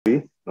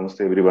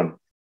Namaste everyone.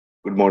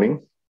 Good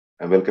morning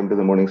and welcome to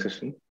the morning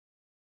session.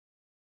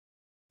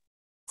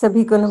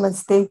 Sabhi ko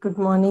namaste, good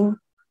morning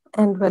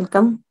and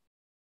welcome.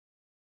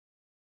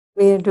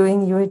 We are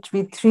doing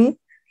UHV 3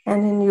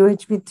 and in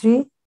UHV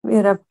 3 we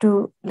are up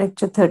to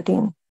lecture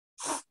 13.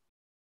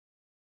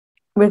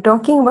 We're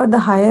talking about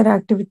the higher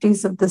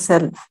activities of the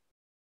self.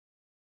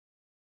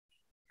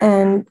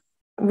 And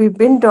we've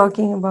been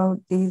talking about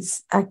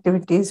these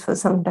activities for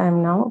some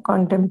time now: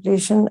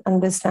 contemplation,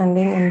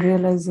 understanding and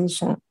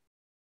realization.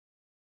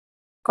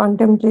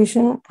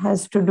 Contemplation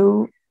has to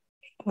do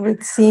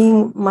with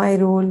seeing my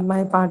role,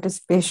 my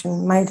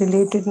participation, my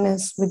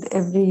relatedness with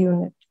every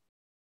unit,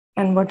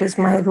 and what is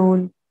my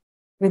role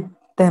with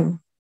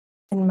them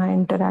in my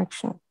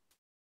interaction.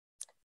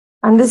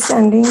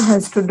 Understanding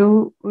has to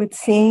do with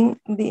seeing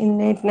the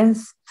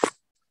innateness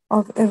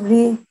of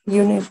every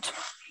unit,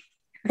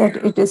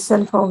 that it is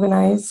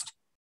self-organized,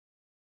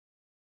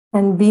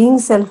 and being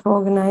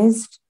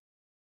self-organized,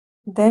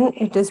 then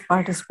it is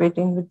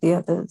participating with the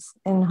others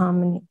in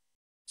harmony.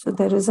 So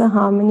there is a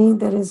harmony,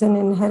 there is an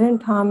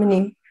inherent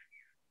harmony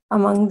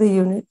among the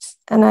units,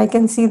 and I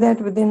can see that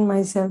within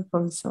myself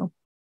also.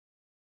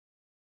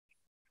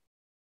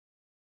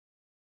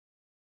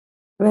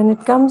 When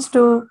it comes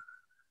to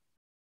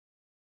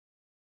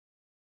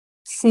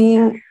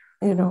seeing,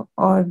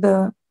 or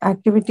the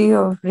activity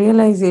of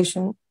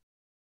realization,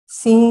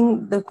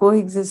 seeing the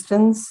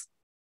coexistence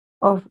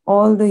of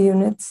all the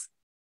units,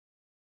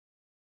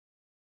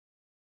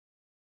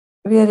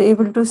 we are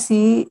able to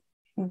see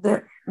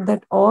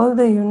that all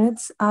the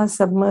units are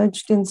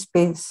submerged in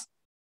space.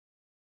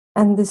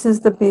 And this is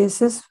the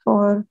basis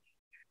for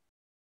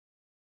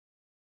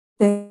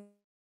the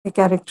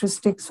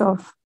characteristics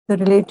of the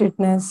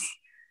relatedness,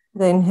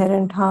 the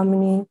inherent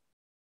harmony,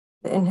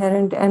 the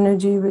inherent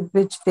energy with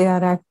which they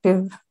are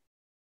active.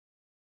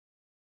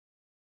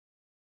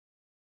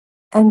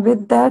 And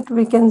with that,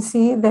 we can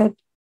see that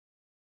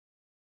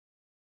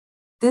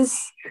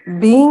this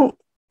being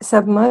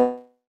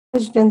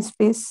submerged in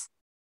space,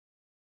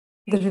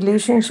 the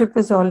relationship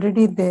is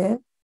already there.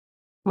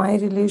 My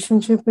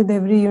relationship with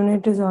every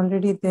unit is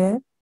already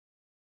there.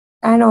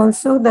 And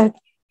also that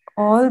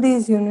all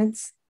these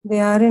units,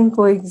 they are in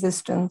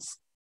coexistence.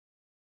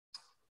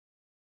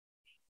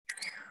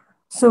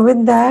 So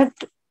with that,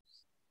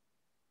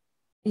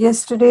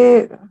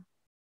 yesterday,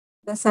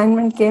 the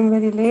assignment came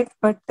very late,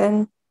 but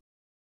then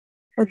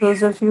for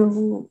those of you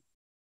who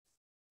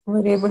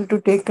were able to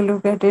take a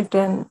look at it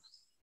and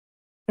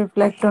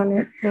reflect on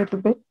it a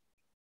little bit,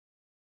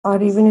 or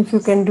even if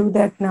you can do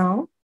that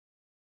now,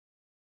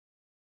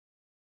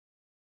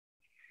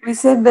 we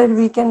said that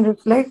we can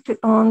reflect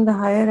on the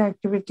higher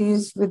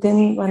activities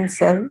within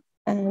oneself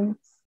and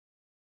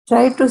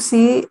try to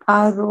see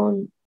our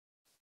role,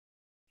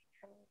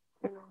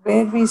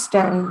 where we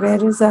stand,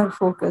 where is our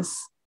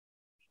focus.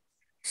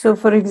 So,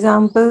 for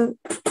example,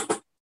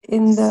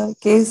 in the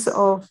case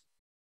of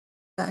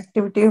the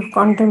activity of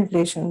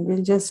contemplation,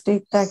 we'll just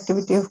take the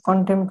activity of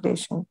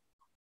contemplation.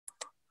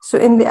 So,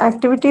 in the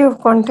activity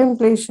of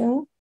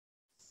contemplation,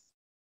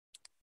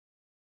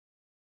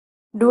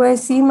 do I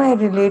see my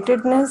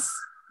relatedness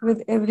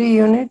with every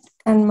unit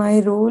and my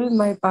role,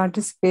 my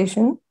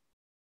participation?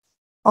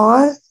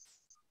 Or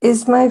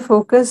is my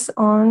focus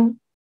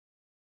on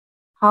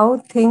how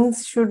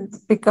things should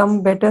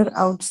become better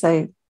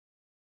outside?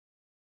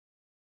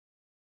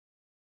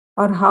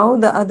 Or how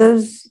the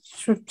others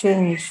should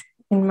change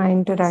in my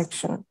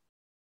interaction?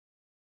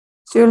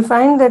 So you'll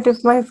find that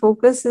if my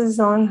focus is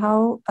on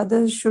how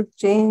others should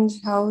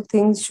change, how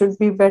things should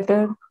be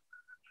better,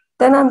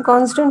 then I'm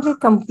constantly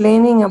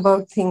complaining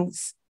about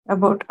things,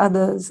 about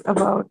others,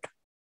 about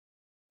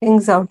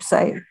things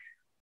outside.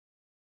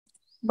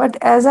 But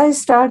as I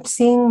start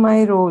seeing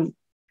my role,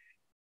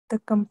 the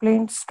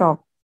complaints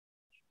stop.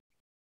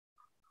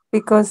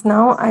 Because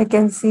now I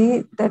can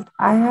see that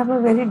I have a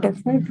very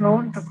definite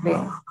role to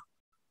play.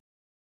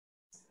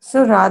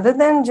 So rather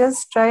than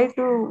just try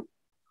to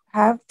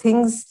have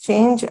things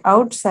change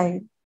outside,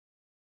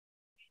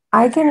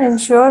 I can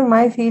ensure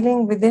my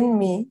feeling within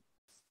me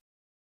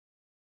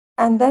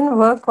and then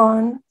work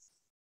on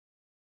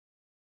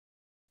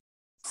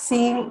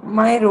seeing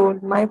my role,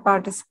 my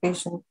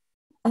participation,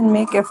 and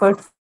make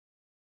effort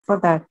for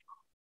that.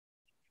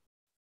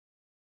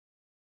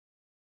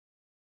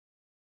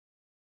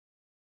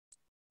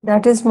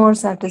 That is more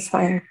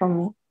satisfying for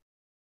me.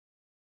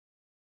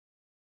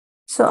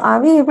 So are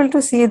we able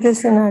to see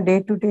this in our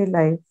day-to-day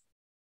life?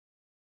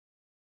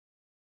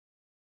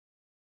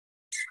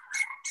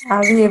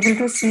 Are we able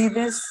to see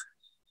this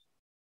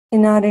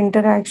in our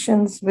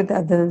interactions with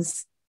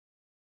others?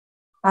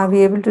 Are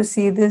we able to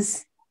see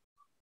this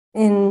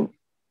in,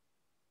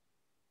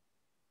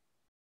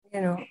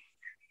 in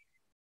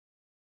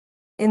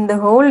the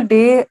whole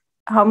day?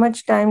 How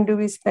much time do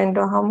we spend,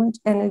 or how much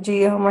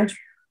energy, how much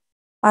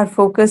our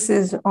focus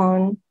is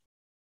on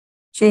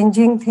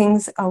changing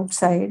things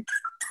outside,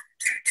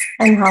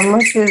 and how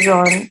much is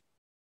on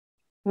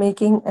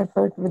making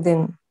effort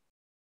within?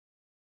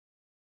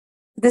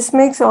 This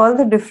makes all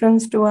the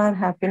difference to our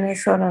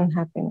happiness or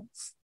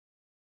unhappiness.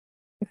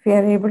 If If we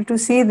are able to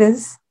see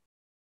this,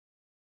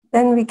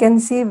 then we can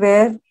see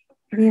where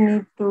we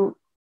need to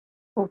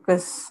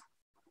focus,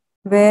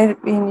 where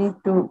we need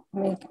to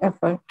make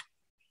effort.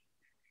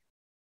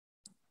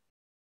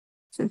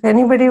 So if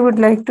anybody would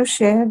like to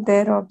share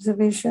their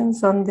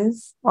observations on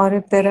this, or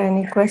if there are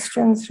any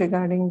questions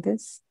regarding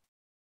this,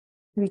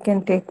 we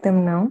can take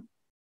them now.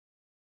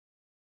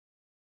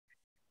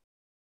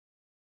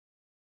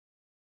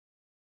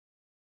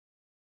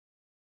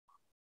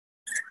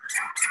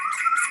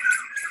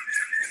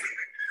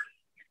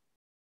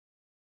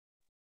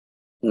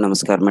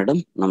 Namaskar,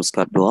 madam.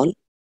 Namaskar to all.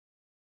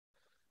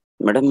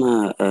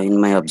 Madam,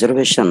 in my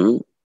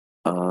observation,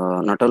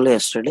 not only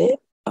yesterday,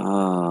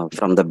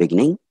 from the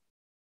beginning,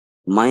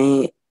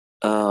 my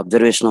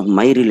observation of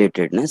my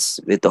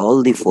relatedness with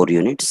all the 4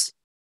 units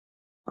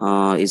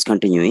is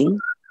continuing.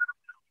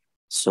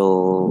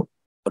 So,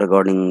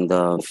 regarding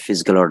the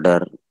physical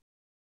order,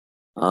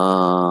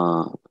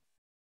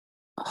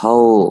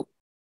 how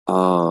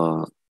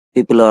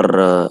people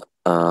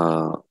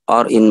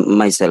are in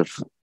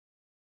myself.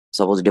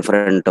 Suppose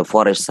different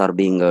forests are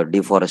being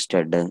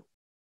deforested,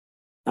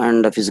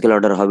 and the physical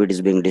order how it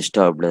is being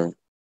disturbed.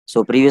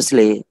 So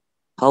previously,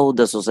 how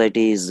the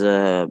society is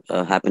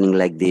happening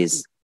like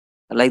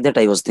that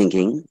I was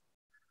thinking.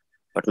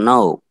 But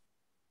now,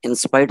 in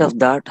spite of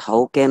that,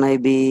 how can I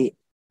be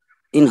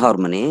in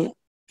harmony?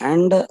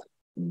 And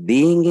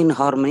being in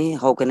harmony,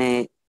 how can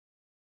I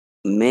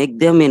make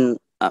them in,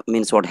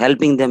 means what,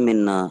 helping them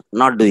in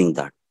not doing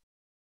that?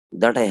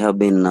 That I have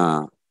been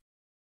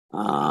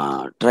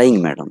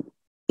trying, madam.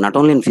 Not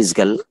only in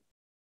physical,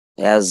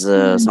 as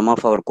some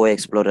of our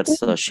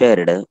co-explorers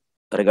shared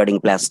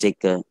regarding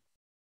plastic.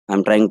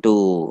 I'm trying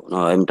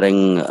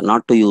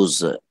not to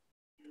use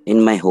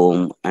in my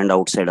home and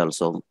outside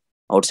also.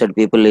 Outside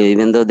people,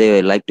 even though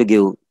they like to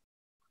give,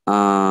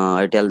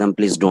 I tell them,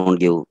 please don't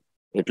give.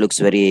 It looks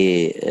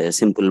very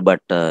simple,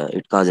 but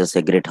it causes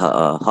a great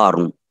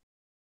harm.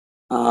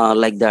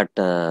 Like that,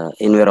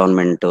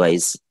 environment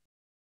wise.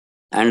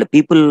 And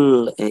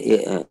people,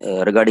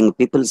 regarding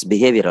people's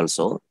behavior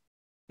also.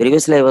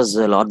 Previously, I was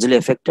largely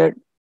affected.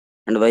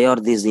 And why are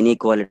these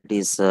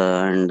inequalities?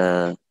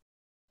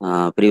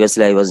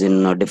 Previously, I was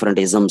in different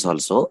isms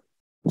also,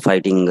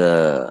 fighting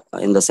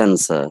in the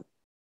sense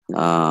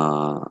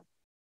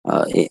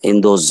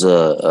in those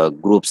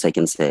groups, I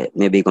can say,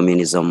 maybe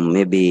communism,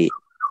 maybe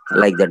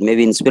like that,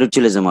 maybe in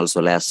spiritualism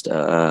also. Last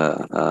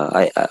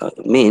I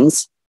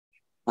means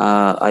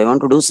I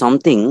want to do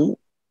something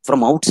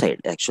from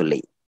outside.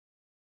 Actually,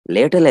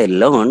 later I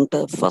learned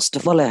first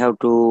of all I have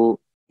to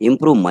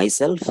improve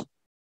myself,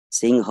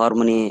 seeing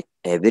harmony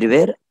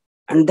everywhere,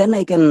 and then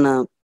I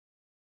can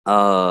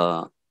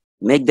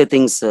make the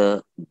things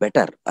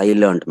better. I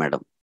learned,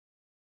 madam.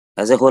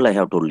 As a whole, I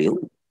have told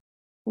you.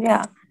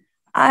 Yeah,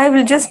 I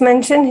will just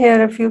mention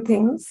here a few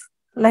things.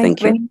 Like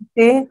Thank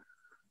you.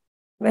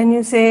 when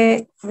you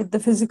say with the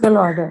physical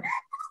order.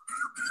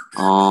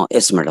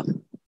 Yes,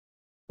 madam.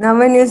 Now,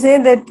 when you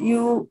say that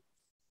you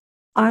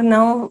are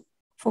now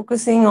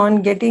focusing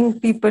on getting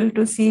people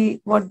to see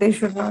what they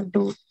should not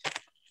do,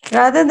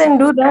 rather than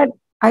do that,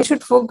 I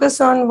should focus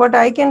on what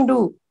I can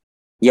do.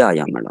 Yeah,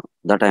 madam.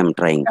 That I am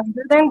trying.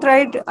 Rather than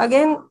try to,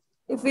 again,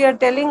 if we are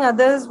telling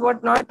others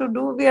what not to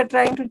do, we are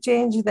trying to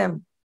change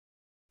them,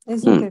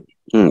 isn't it?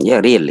 Yeah,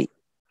 really.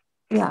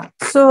 Yeah.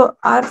 So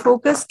our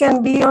focus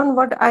can be on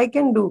what I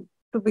can do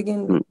to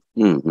begin with.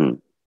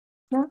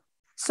 Yeah.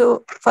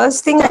 So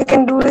first thing I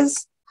can do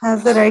is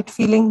have the right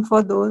feeling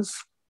for those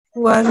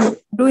who are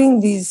doing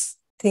these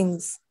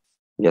things.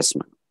 Yes,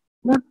 ma'am.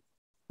 Yeah.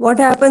 What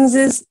happens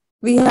is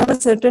we have a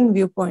certain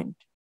viewpoint,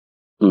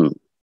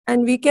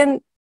 and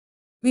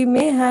we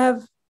may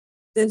have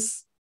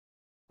this,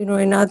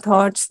 in our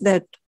thoughts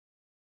that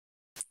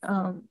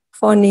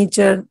for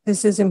nature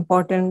this is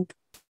important.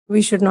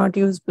 We should not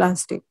use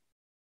plastic.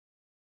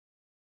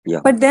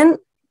 Yeah. But then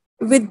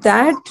with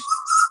that,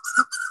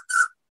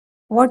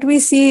 what we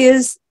see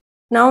is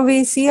now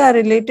we see our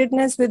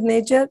relatedness with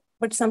nature,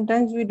 but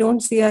sometimes we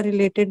don't see our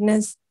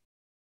relatedness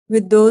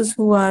with those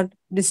who are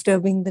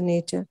disturbing the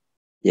nature.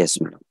 Yes,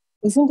 madam.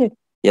 Isn't it?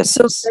 Yes.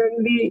 So Yes.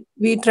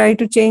 we try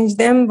to change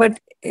them, but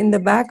in the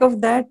back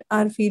of that,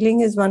 our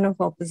feeling is one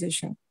of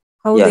opposition.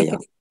 How they can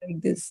be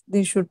like this,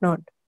 they should not.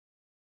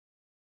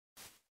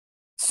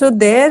 So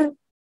there,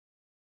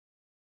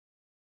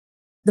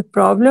 the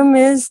problem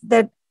is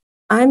that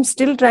I'm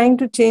still trying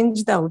to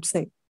change the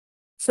outside.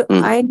 So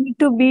I need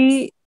to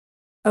be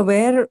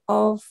aware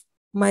of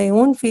my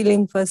own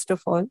feeling first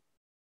of all.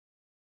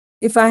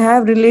 If I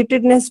have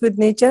relatedness with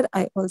nature,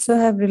 I also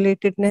have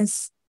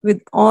relatedness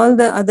with all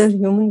the other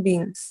human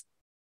beings,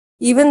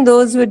 even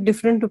those with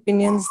different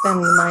opinions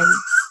than mine,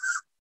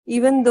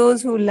 even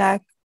those who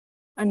lack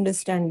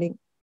understanding,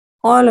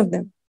 all of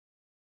them.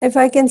 If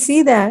I can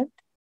see that,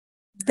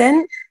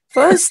 then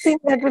first thing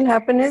that will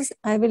happen is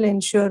I will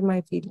ensure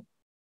my feeling.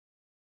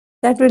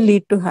 That will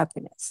lead to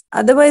happiness.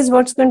 Otherwise,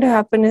 what's going to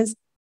happen is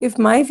if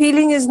my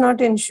feeling is not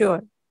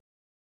ensured,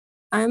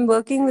 I am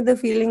working with the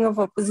feeling of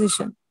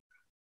opposition.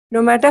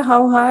 No matter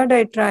how hard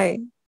I try,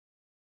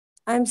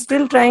 I'm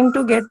still trying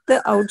to get the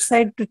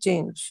outside to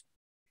change.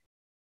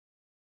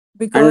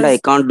 And I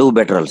Because, can't do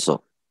better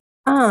also.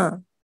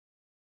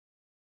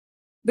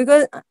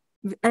 because,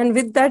 and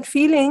with that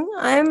feeling,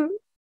 I'm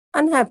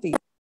unhappy.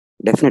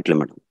 Definitely,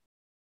 madam.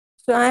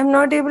 So I'm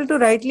not able to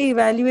rightly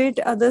evaluate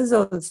others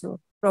also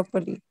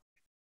properly.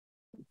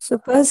 So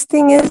first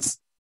thing is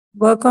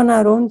work on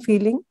our own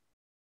feeling,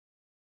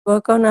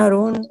 work on our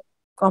own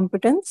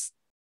competence.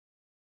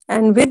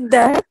 And with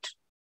that,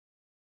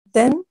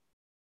 then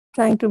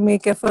trying to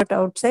make effort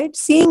outside,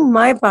 seeing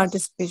my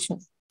participation,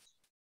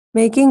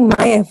 making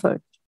my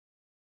effort.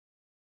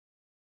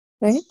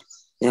 Right?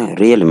 Yeah,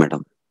 really,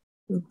 madam.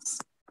 Yes.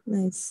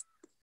 Nice.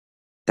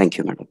 Thank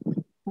you, madam.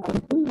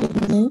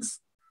 Nice.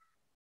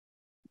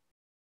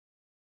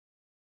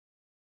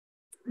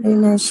 Very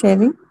nice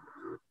sharing.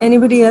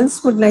 Anybody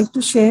else would like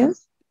to share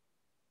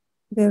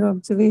their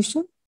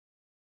observation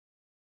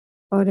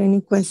or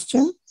any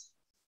question?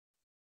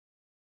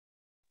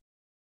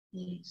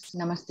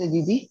 Namaste,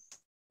 Didi.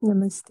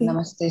 Namaste.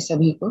 Namaste,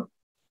 sabhi ko.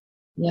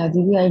 Yeah,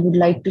 Didi, I would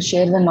like to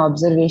share one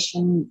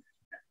observation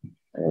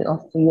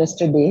of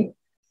yesterday.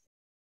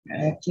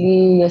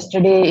 Actually,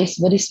 yesterday, a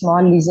very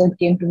small lizard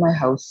came to my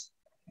house,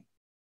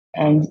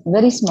 and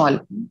very small,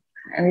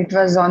 and it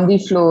was on the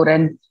floor.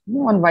 And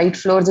on white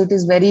floors, it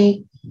is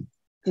very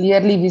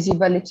clearly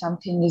visible if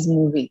something is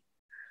moving.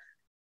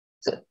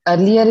 So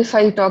earlier, if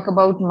I talk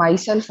about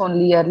myself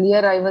only,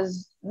 earlier I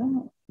was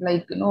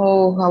like,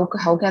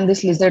 how can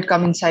this lizard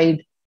come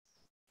inside?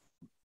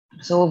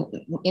 So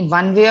in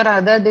one way or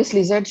other, this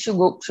lizard should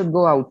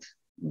go out.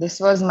 This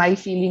was my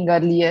feeling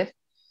earlier.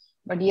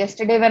 But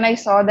yesterday when I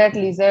saw that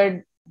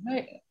lizard,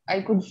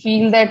 I could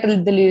feel that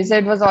the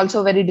lizard was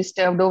also very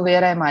disturbed. Oh,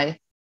 where am I?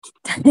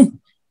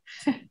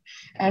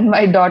 And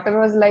my daughter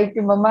was like,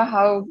 Mama,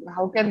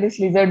 how can this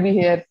lizard be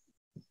here?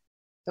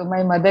 So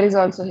my mother is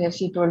also here.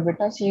 She told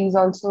Beta, she is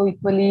also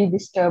equally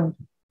disturbed.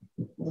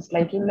 Just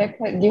like you let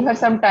her, give her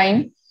some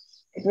time,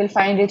 it will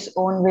find its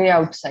own way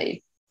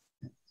outside.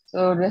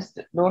 So just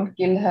don't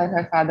kill her.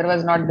 Her father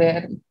was not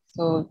there,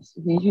 so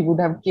he would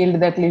have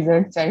killed that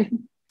lizard child.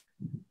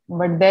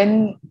 But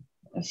then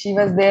she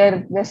was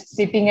there just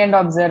sitting and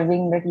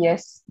observing that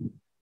yes,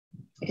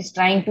 it is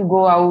trying to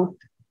go out,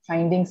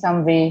 finding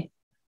some way,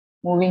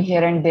 moving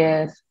here and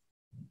there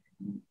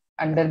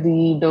under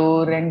the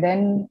door, and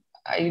then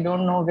I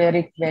don't know where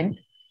it went.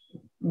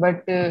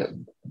 But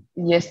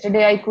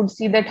yesterday I could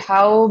see that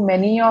how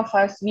many of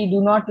us we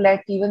do not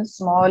let even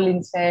small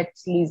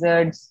insects,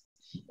 lizards,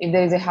 if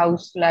there is a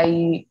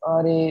housefly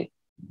or a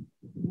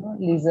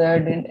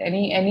lizard and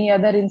any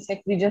other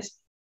insect, we just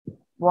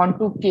want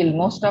to kill.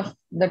 Most of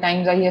the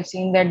times I have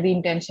seen that the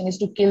intention is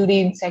to kill the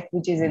insect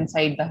which is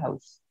inside the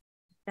house,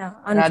 Yeah,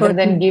 rather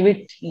than give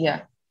it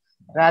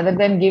rather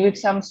than give it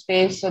some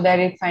space so that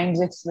it finds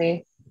its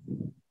way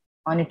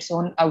on its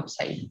own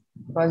outside,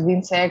 because the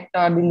insect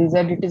or the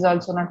lizard, it is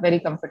also not very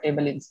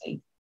comfortable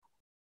inside.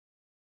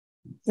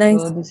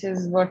 nice. So this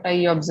is what I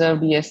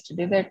observed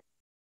yesterday, that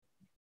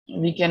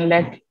we can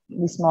let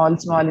the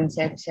small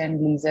insects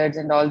and lizards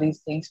and all these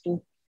things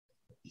to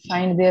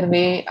find their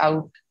way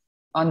out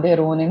on their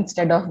own,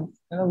 instead of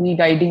we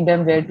guiding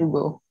them where to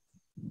go.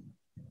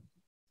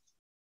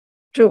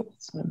 True.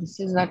 So this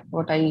is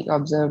what I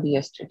observed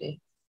yesterday.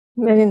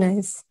 Very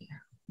nice.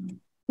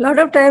 A lot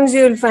of times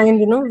you will find,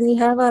 we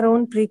have our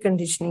own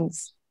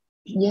preconditionings.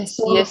 Yes,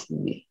 So yes.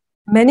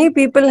 many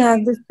people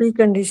have this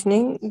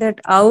preconditioning that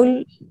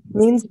owl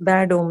means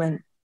bad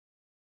omen.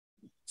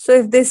 So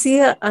if they see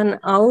an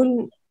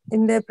owl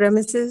in their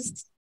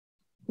premises,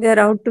 they are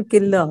out to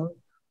kill the owl.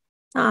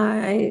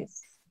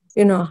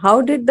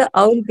 How did the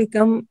owl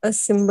become a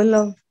symbol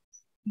of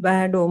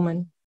bad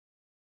omen?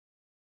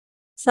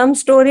 Some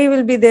story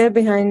will be there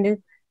behind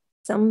it.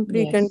 Some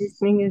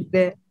preconditioning is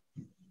there.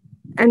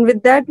 And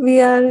with that, we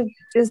are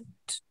just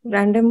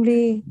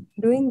randomly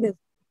doing this.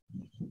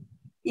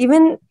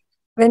 Even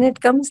when it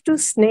comes to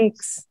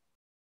snakes,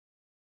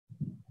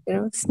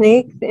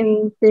 snakes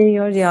in, say,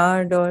 your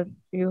yard, or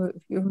you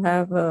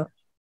have a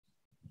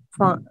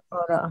farm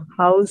or a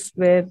house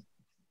where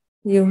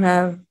you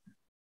have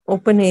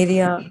open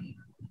area,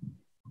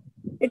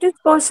 it is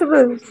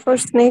possible for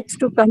snakes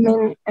to come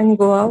in and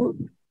go out.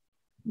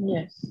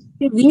 Yes.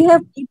 We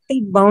have to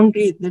take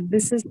boundaries that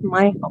this is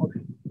my house.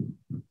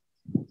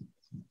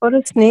 For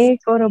a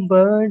snake or a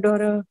bird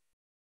or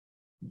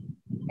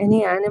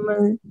any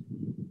animal,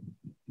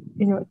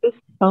 this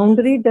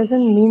boundary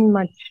doesn't mean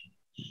much.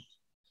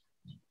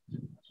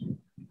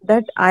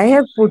 That I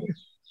have put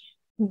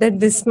that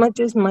this much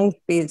is my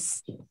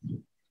space.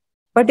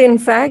 But in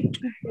fact,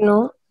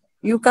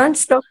 you can't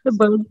stop the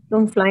bird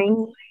from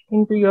flying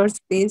into your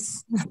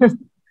space.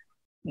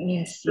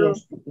 Yes, So,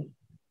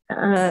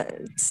 yes.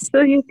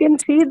 so you can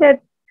see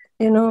that,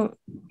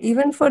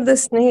 even for the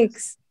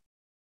snakes,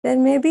 there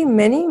may be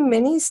many,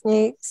 many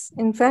snakes.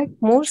 In fact,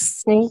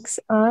 most snakes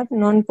are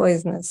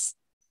non-poisonous.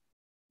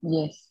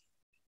 Yes.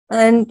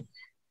 And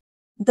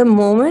the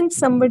moment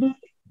somebody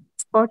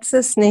spots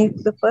a snake,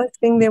 the first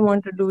thing they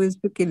want to do is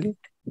to kill it.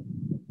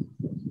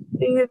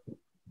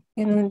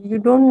 You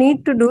don't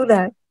need to do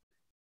that.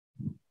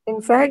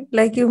 In fact,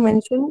 like you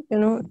mentioned,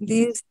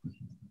 these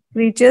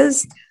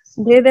creatures,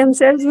 they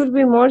themselves will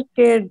be more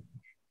scared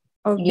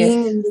of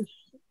being Yes. in this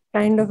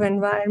kind of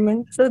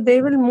environment. So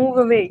they will move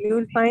away. You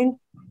will find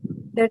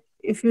that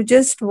if you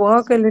just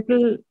walk a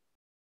little,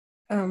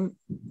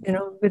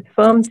 with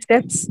firm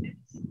steps,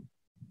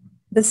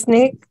 the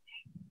snake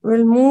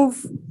will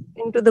move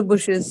into the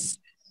bushes,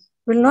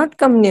 will not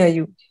come near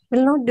you,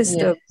 will not Yes.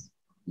 disturb.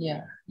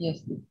 Yeah. Yes.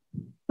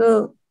 So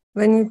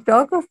when you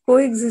talk of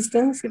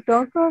coexistence, you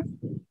talk of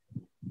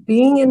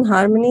being in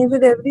harmony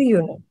with every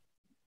unit,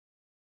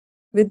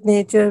 with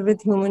nature,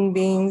 with human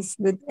beings,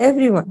 with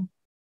everyone.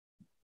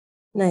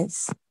 Nice.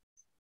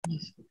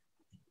 Yes.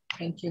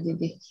 Thank you,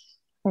 Didi.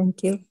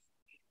 Thank you.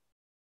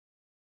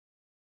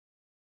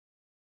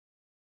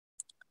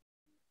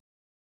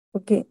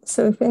 Okay, so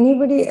if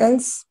anybody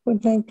else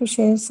would like to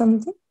share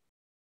something,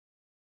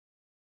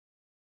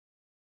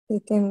 they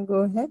can go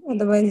ahead.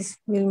 Otherwise,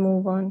 we'll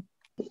move on.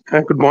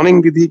 Good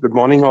morning, Didi. Good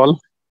morning, all.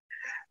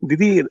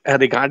 Didi,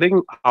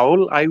 regarding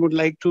owl, I would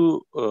like to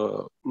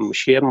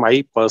share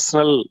my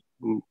personal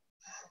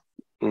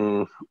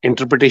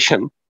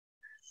interpretation.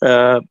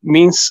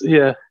 Means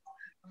uh,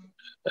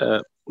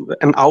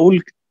 an owl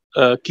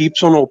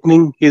keeps on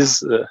opening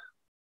his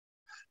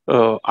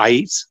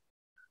eyes,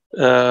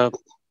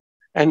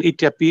 and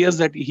it appears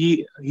that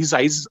his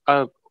eyes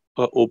are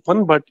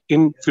open, but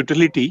in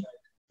futility,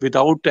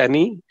 without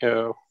any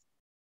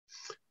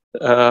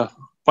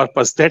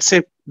purpose. That's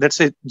a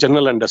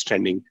general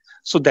understanding.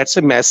 So that's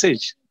a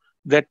message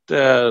that,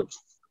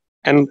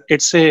 and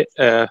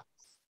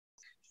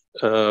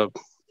uh,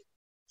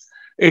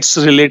 it's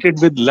related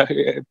with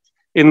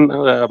in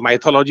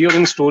mythology or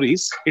in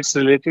stories. It's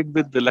related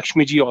with the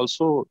Lakshmi ji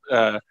also,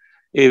 a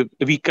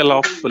vehicle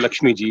of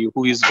Lakshmi ji,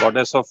 who is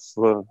goddess of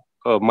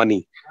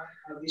money.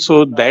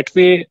 So that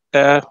way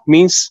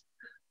means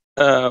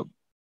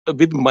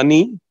with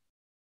money,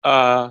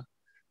 uh,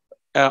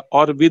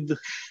 or with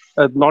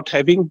not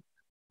having,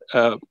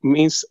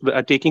 means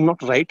taking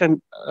not right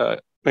and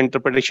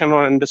interpretation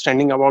or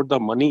understanding about the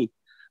money.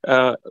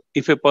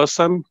 If a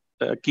person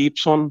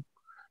keeps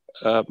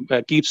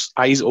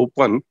eyes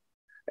open,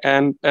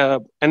 and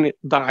the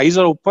eyes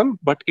are open,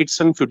 but it's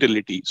in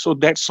futility. So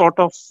that sort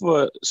of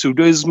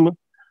pseudoism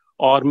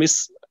or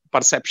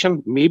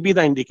misperception may be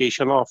the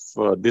indication of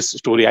this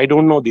story. I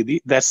don't know,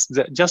 Didi. That's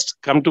just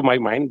come to my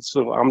mind.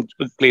 So I'm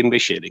plainly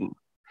sharing.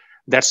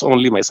 That's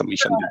only my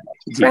submission,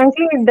 Didi.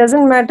 Frankly, it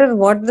doesn't matter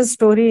what the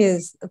story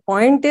is. The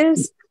point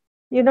is,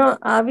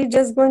 are we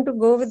just going to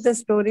go with the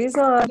stories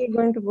or are we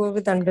going to go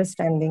with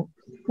understanding?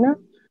 No?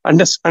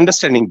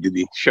 Understanding,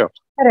 Didi. Sure.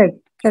 Correct,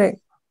 correct.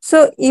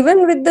 So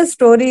even with the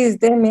stories,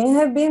 there may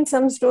have been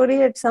some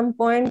story at some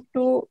point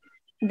to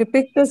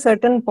depict a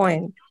certain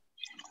point.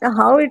 Now,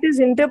 how it is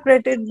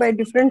interpreted by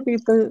different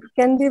people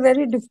can be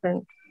very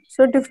different.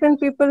 So different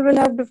people will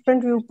have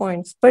different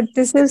viewpoints. But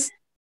this is,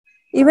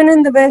 even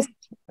in the West,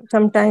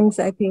 sometimes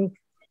I think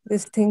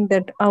this thing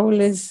that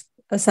owl is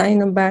a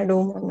sign of bad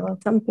omen or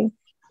something.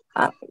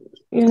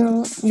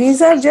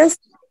 These are just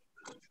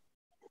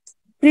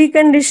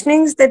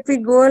preconditionings that we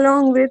go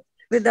along with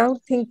without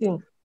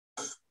thinking.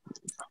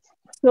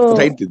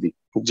 Right, So, Didi.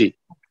 Ji.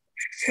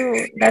 so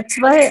that's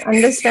why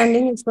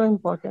understanding is so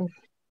important.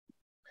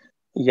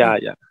 Yeah.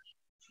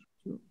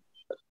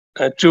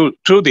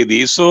 True,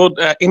 Didi. So,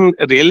 in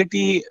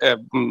reality,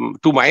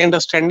 to my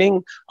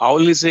understanding,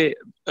 owl is a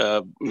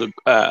uh,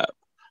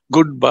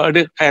 good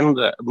bird, and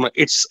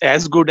it's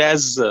as good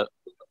as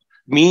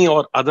me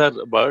or other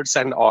birds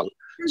and all.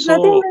 There's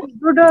nothing So, that's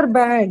good or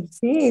bad.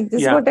 See, this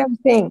is yeah, what I'm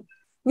saying.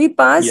 We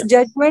pass yeah,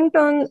 judgment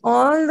on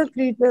all the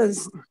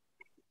creatures.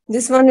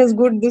 This one is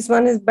good, this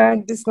one is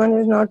bad, this one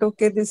is not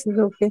okay, this is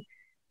okay.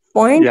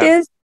 Point yeah,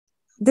 is,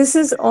 this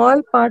is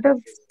all part of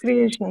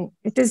creation.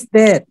 It is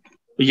there.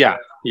 yeah,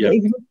 yeah,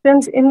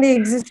 In the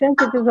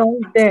existence, it is all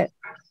there.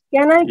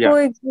 Can I yeah,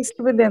 coexist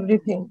with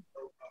everything?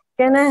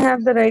 Can I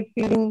have the right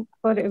feeling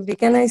for every?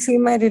 Can I see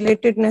my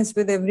relatedness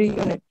with every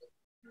unit?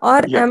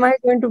 Or yeah, am I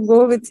going to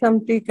go with some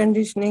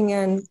preconditioning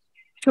and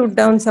shoot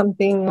down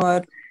something,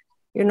 or,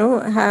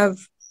 have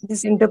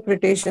this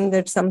interpretation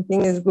that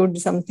something is good,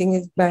 something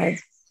is bad?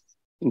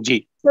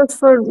 Ji. Because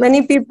for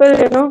many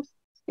people,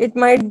 it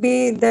might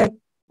be that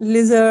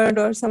lizard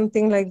or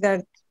something like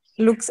that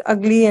looks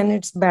ugly and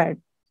it's bad.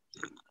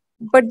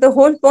 But the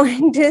whole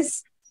point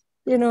is,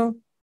 you know,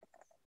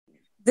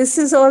 this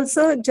is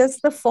also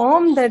just the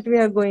form that we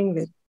are going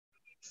with,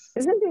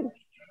 isn't it?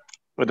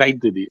 Right,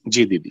 Didi.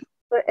 Ji, Didi.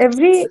 So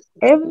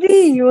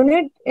every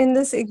unit in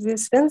this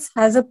existence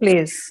has a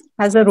place,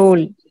 has a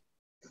role,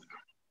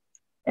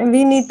 and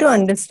we need to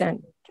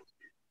understand it.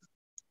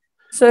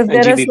 So if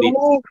there Ji, are Didi.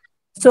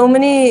 so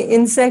many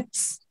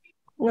insects,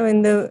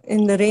 in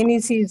the rainy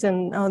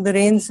season, now the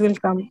rains will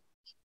come.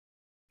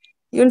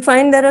 You'll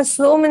find there are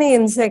so many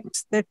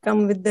insects that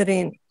come with the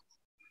rain,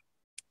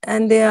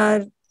 and they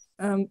are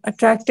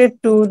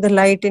attracted to the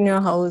light in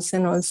your house,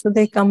 and also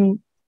they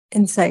come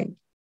inside.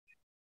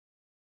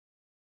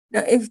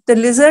 Now, if the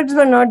lizards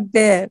were not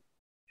there,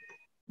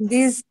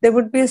 there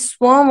would be a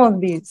swarm of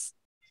these.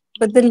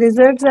 but the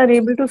lizards are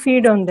able to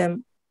feed on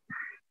them,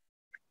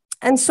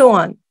 and so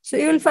on. So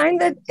you will find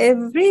that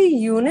every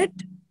unit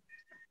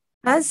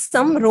has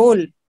some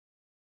role.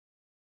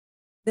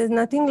 There's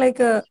nothing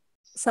like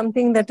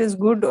something that is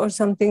good or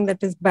something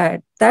that is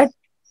bad. That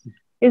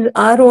is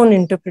our own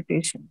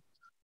interpretation,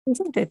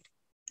 isn't it?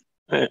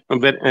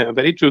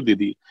 Very true,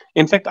 Didi.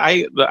 In fact,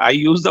 I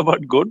use the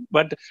word good,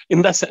 but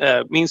in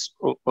the means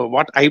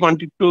what I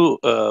wanted to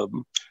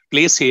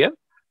place here,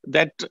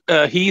 that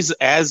he's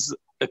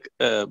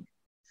uh,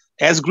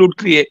 as good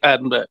create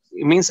and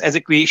means as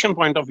a creation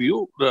point of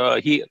view,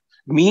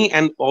 me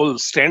and all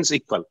stands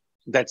equal.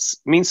 That's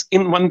means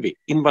in one way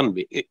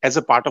as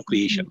a part of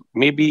creation.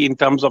 Maybe in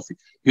terms of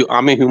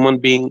I'm a human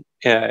being,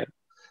 the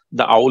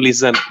owl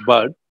is a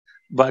bird,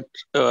 but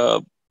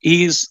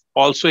he is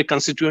also a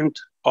constituent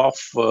of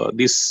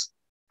this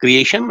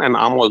creation, and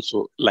I'm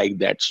also like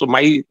that. So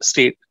my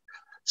stage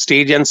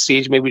and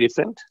stage may be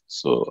different.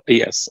 So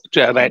yes,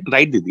 right,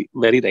 Didi,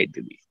 very right,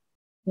 Didi.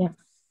 Yeah.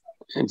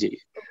 Ji.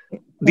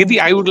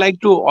 Didi, I would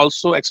like to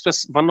also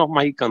express one of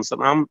my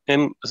concern. I'm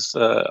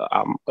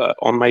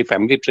on my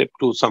family trip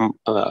to some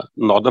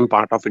northern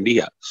part of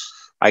India.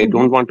 I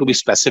don't want to be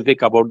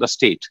specific about the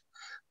state.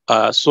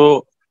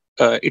 So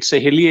it's a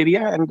hilly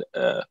area, and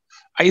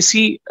I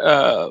see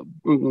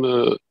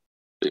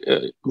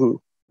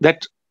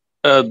that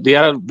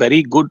there are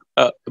very good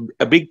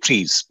big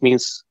trees,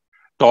 means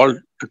tall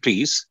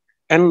trees,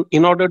 and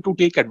in order to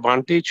take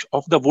advantage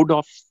of the wood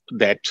of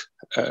that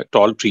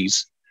tall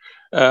trees,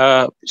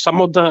 some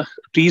of the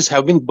trees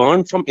have been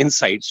burned from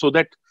inside, so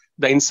that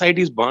the inside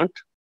is burnt,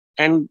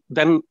 and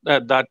then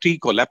the tree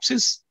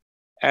collapses,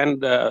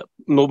 and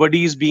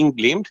nobody is being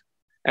blamed,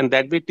 and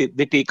that way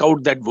they take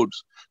out that wood.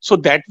 So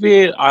that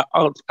way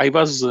I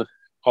was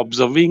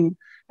observing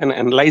and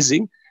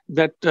analyzing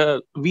that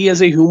we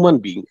as a human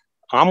being,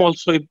 I'm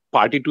also a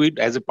party to it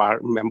as a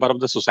member of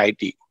the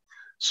society.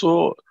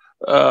 So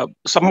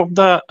some of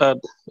the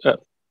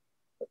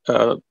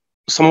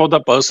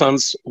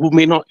persons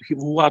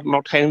who are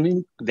not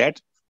having that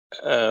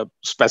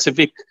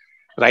specific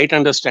right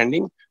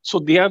understanding, so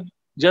they are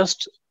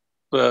just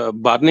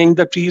burning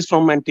the trees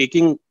from and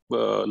taking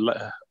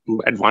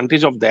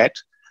advantage of that.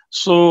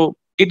 So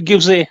it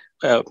gives a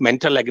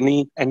mental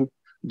agony and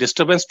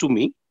disturbance to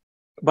me.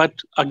 But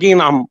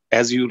again,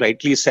 as you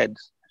rightly said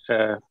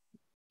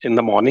in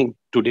the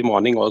today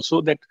morning also,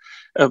 that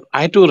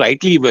I had to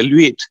rightly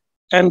evaluate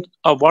and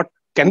what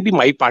can be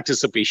my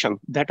participation,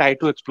 that I had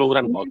to explore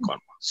and work on.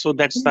 So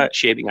that's the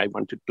sharing I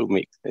wanted to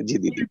make,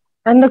 Didi.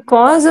 And the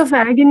cause of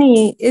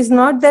agony is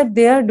not that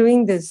they are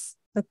doing this.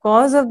 The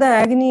cause of the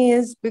agony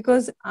is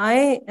because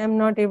I am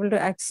not able to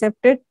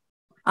accept it.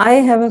 I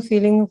have a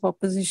feeling of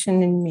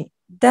opposition in me.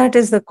 That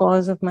is the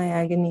cause of my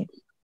agony.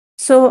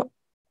 So,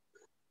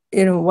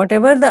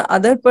 whatever the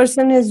other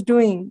person is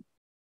doing,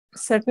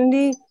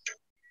 certainly,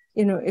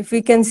 if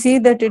we can see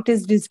that it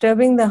is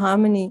disturbing the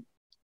harmony,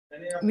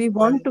 we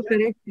want to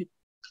correct it,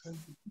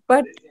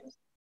 but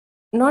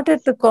not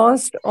at the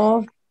cost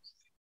of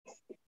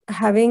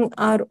having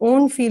our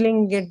own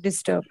feeling get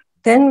disturbed.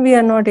 Then we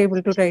are not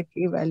able to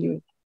rightly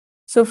evaluate.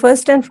 So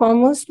first and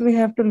foremost, we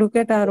have to look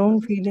at our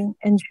own feeling,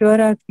 ensure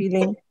our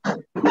feeling,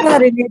 see our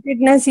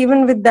relatedness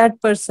even with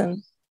that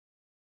person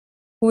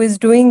who is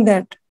doing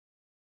that.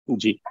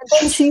 And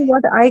then see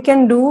what I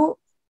can do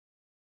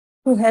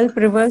to help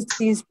reverse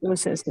these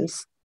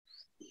processes.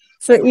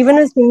 So even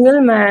a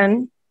single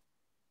man,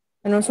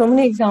 so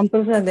many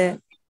examples are there.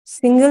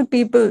 Single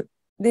people,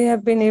 they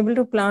have been able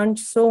to plant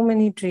so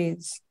many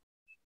trees.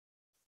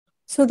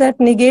 So that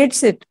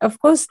negates it. Of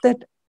course,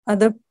 that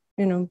other,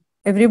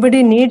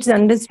 everybody needs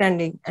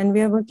understanding, and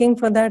we are working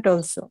for that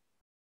also.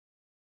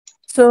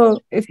 So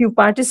if you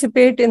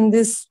participate in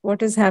this,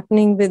 what is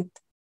happening with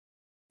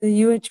the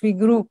UHV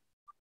group,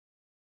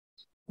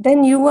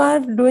 then you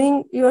are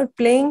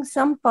playing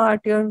some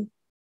part, you're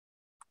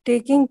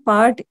taking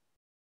part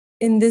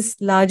in this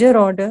larger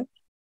order,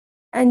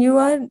 and you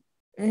are,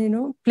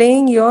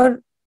 playing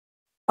your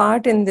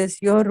part in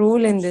this, your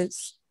role in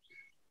this,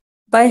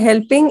 by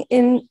helping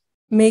in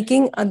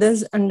making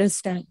others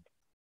understand,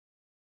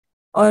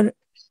 or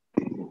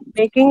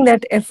making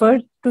that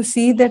effort to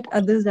see that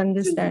others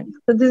understand.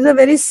 So this is a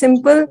very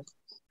simple,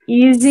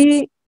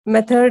 easy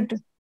method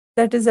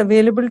that is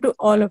available to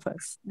all of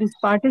us. This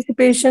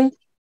participation,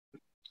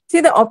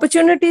 see, the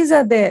opportunities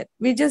are there.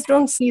 We just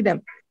don't see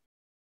them.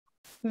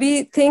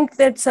 We think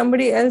that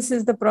somebody else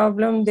is the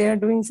problem, they are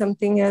doing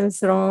something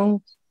else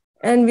wrong,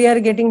 and we are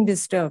getting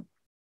disturbed.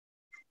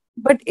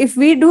 But if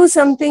we do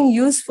something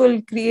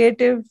useful,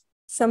 creative,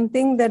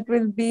 something that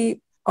will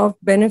be of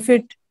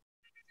benefit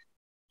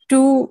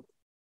to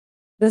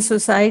the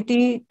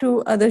society,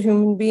 to other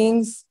human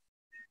beings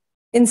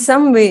in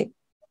some way,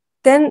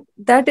 then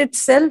that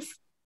itself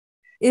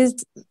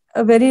is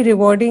a very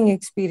rewarding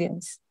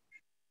experience.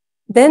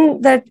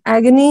 Then that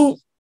agony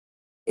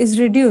is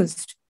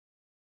reduced.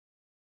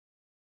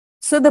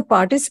 So the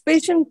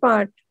participation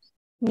part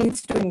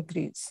needs to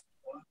increase.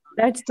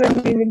 That's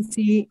when we will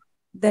see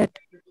that,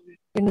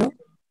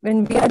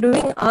 when we are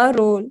doing our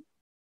role,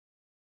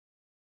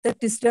 the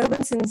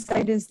disturbance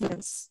inside is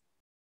less.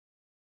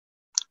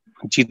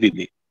 Ji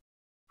Didi.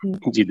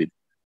 Ji Didi.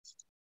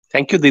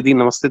 Thank you, Didi.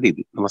 Namaste,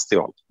 Didi. Namaste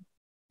all.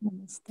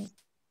 Namaste.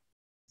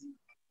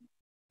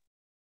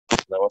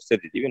 Namaste,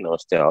 Didi.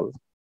 Namaste all.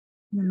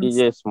 It is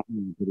a small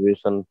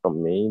observation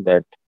from me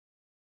that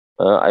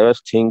I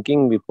was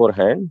thinking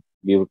beforehand,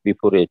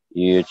 before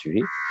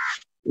UHV,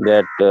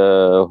 that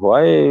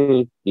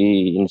why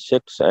the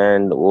insects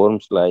and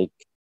worms like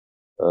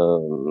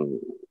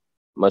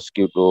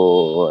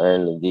mosquito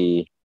and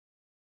the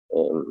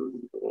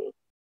um,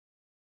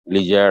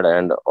 lizard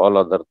and all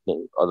other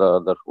things,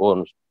 other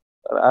worms,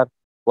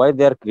 why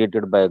they are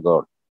created by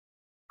God,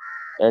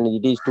 and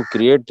it is to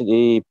create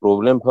the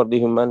problem for the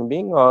human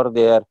being, or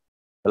they are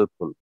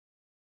helpful.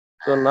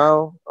 So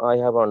now I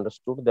have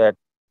understood that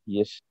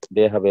yes,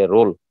 they have a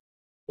role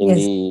in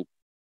the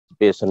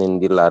participation in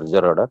the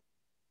larger order.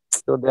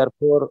 So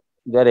therefore,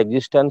 their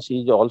existence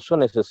is also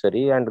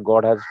necessary, and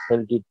God has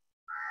felt it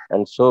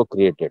and so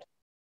created.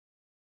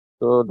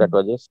 So that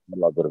was a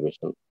small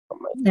observation from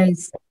my side.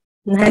 Nice.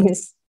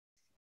 Nice.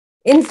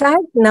 In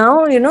fact,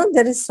 now,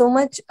 there is so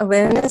much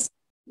awareness.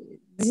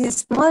 These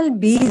small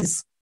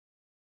bees,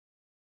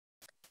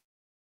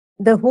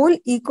 the whole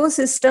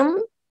ecosystem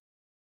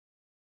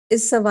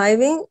is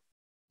surviving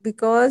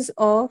because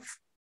of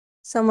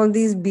some of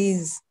these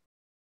bees.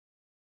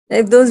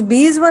 If those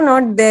bees were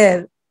not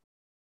there,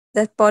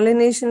 that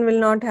pollination will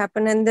not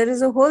happen, and there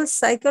is a whole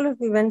cycle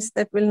of events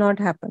that will not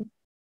happen.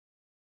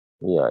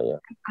 Yeah.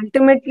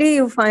 Ultimately,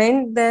 you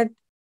find that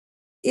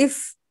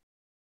if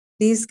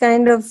these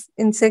kind of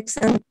insects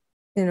and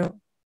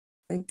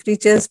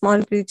creatures,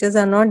 small creatures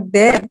are not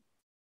there,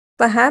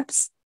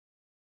 perhaps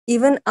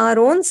even our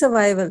own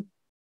survival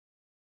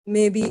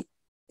may be,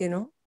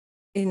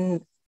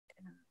 in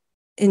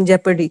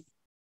jeopardy.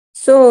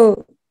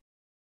 So,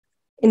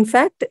 in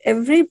fact,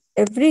 every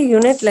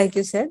unit, like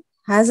you said,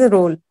 has a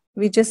role.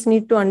 We just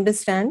need to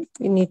understand.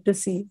 We need to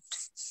see it.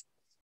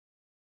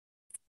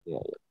 Yeah.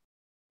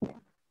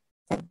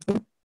 Thank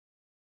you.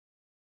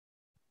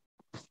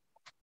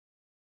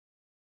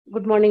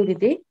 Good morning,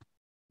 Didi.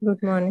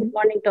 Good morning. Good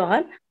morning to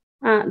all.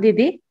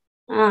 Didi,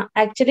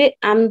 actually,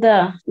 I'm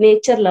the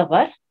nature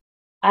lover.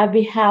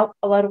 We have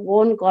our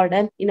own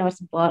garden in our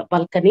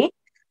balcony,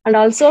 and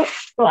also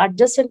to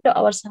adjacent to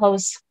our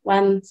house,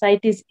 one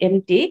site is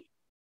empty.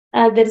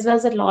 There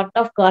was a lot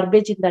of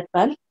garbage in that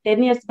one.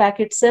 10 years back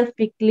itself,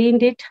 we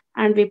cleaned it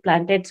and we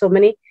planted so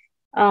many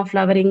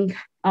flowering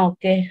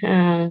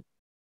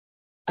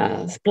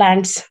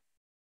plants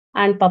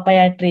and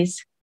papaya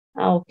trees.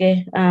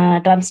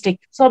 Drumstick.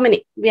 So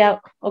many. We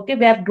are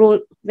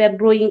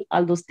growing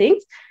all those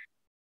things.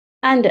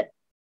 And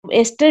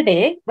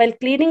yesterday, while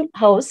cleaning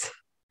house,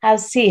 have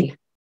seen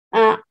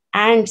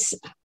ants.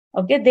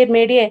 Okay, they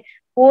made a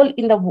hole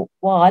in the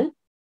wall,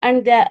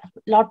 and there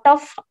lot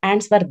of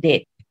ants were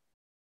there.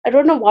 I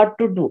don't know what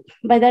to do.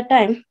 By that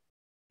time,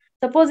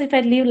 suppose if I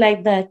leave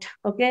like that,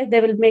 okay,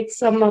 they will make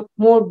some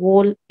more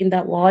hole in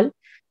the wall.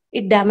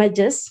 It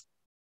damages.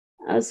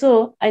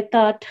 So I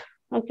thought,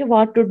 okay,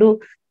 what to do?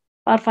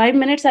 For 5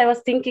 minutes, I was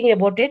thinking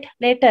about it.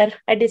 Later,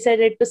 I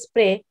decided to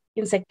spray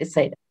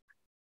insecticide.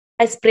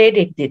 I sprayed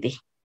it, Didi.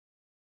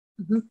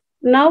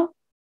 Now,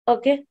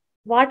 okay,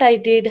 what I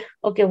did,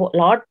 okay, a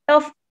lot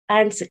of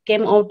ants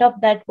came out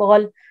of that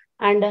wall,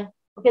 and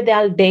okay, they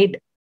all died,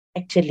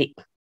 actually.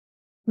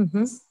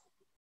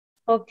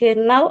 Okay,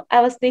 now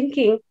I was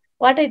thinking,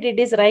 what I did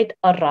is right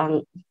or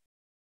wrong.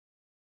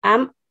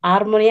 I'm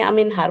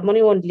in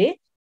harmony only.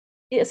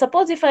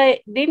 Suppose if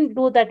I didn't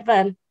do that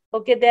one,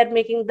 okay, they are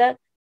making the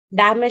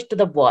damage to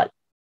the wall.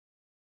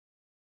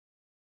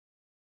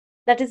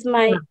 That is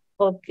my,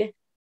 okay.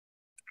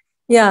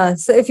 Yeah,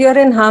 so if you're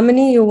in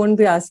harmony, you won't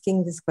be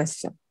asking this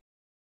question.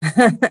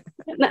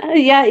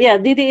 Yeah,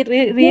 Didi,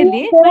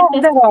 really. There are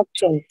other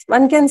options.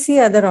 One can see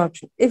other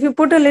options. If you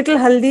put a little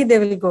haldi, they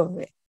will go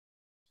away.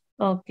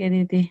 Okay,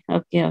 Didi.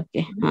 Okay.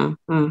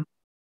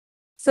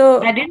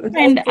 So, I didn't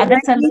find other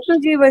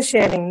solutions. Ji was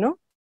sharing, no?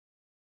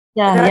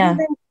 Rather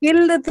than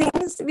kill the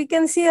things, we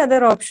can see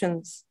other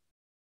options.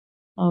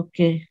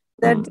 Okay.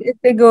 That if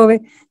they go away.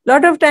 A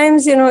lot of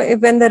times,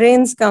 when the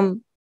rains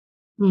come,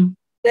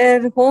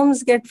 their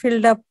homes get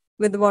filled up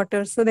with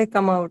water, so they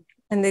come out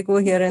and they go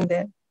here and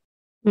there.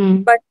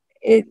 But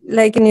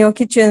like in your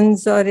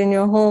kitchens or in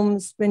your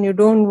homes, when you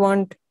don't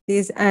want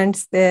these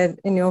ants there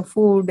in your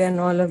food and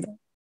all of that,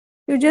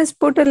 you just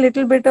put a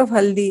little bit of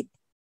haldi,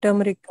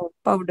 turmeric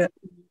powder,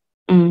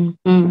 in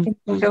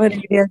whatever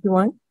areas you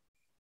want.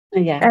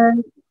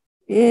 And,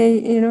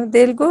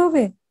 they'll go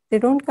away. They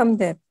don't come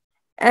there.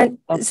 And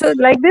so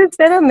like this,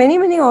 there are many,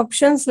 many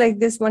options like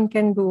this one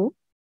can do.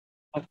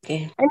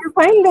 Okay. And you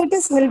find that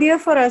is healthier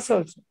for us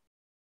also.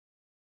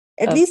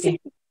 At least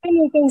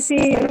you can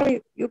see,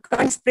 you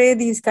can't spray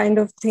these kind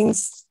of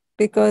things,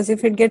 because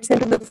if it gets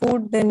into the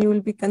food, then you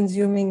will be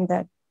consuming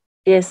that.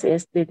 Yes,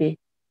 Didi.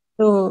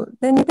 So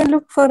then you can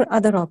look for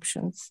other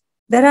options.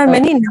 There are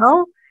many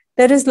now.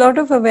 There is a lot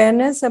of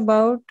awareness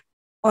about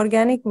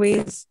organic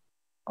ways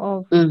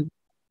of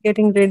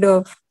getting rid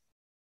of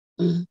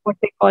what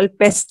they call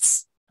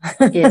pests.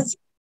 Yes.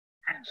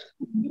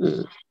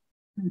 Mm.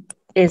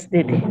 Yes,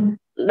 Didi.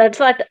 That's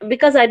what,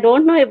 because I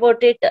don't know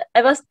about it.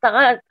 I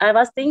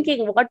was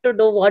thinking what to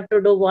do,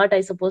 what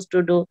I supposed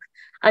to do.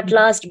 At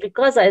last,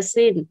 because I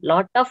seen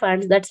lot of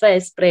ants, that's why I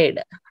sprayed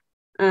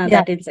Yeah,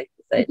 that it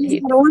insecticide is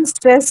hit. our own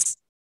stress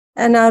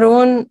and our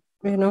own,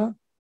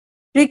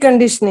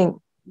 preconditioning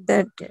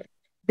that Yeah.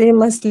 they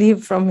must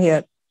leave from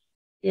here.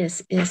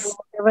 Yes, yes,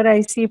 Whatever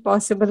I see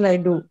possible, I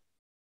do.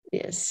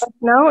 yes, But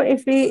now,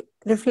 if we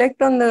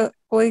reflect on the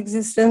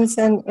coexistence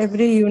and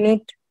every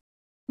unit,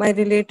 my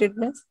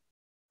relatedness,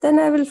 then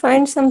I will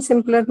find some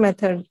simpler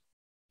method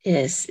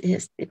yes,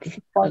 yes,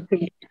 Didi. possible.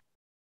 Okay,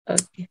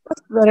 okay,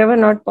 Wherever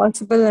not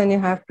possible and you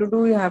have to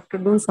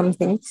do some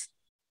things.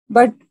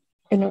 But,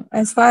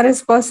 as far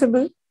as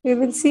possible, we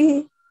will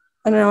see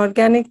an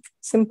organic,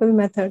 simple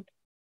method.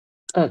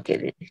 okay,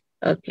 Didi.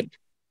 Okay,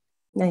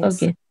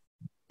 Nice. okay.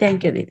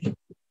 Thank you, Didi.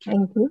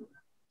 Thank you.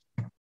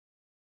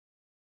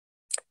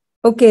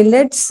 Okay,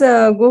 let's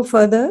go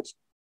further.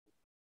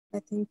 I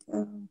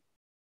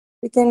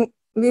think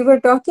we were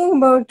talking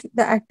about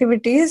the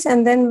activities,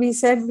 and then we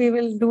said we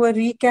will do a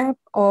recap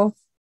of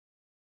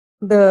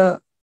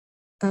the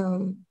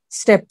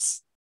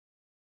steps.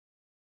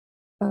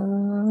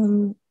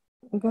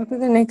 Go to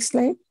the next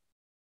slide.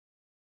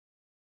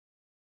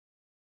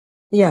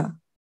 Yeah.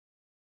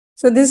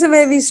 So this is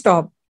where we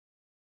stop.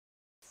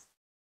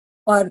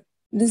 Or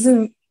this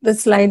is the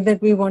slide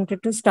that we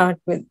wanted to start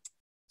with.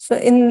 So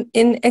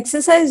in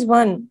exercise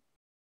 1,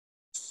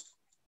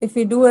 if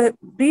we do a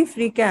brief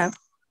recap,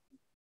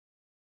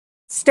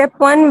 step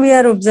 1, we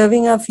are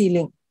observing our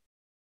feeling.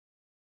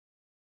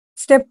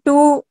 Step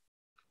 2,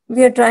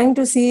 we are trying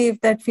to see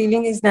if that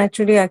feeling is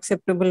naturally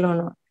acceptable or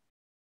not.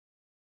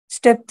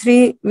 Step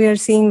 3, we are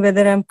seeing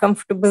whether I'm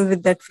comfortable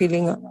with that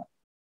feeling or not.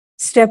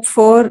 Step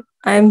 4,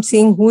 I'm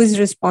seeing who is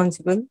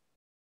responsible,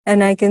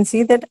 and I can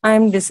see that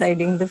I'm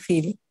deciding the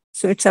feeling.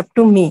 So it's up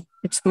to me.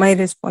 It's my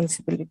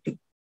responsibility.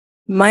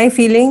 My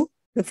feeling,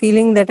 the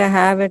feeling that I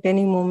have at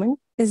any moment,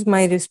 is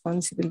my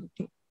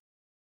responsibility.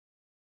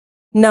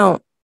 Now,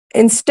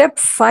 in step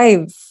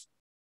 5,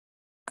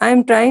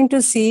 I'm trying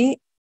to see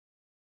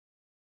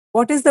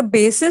what is the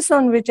basis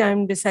on which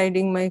I'm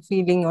deciding my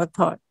feeling or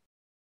thought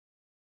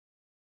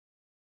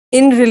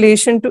in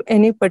relation to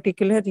any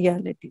particular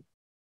reality.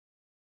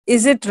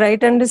 Is it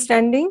right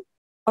understanding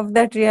of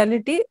that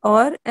reality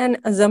or an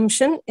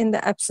assumption in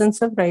the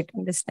absence of right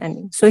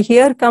understanding? So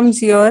here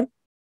comes your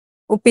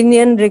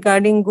opinion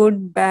regarding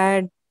good,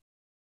 bad,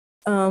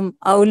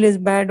 owl is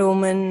bad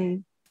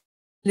omen,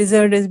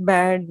 lizard is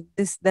bad,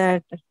 this,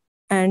 that,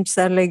 ants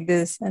are like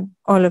this, and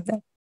all of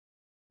that.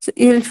 So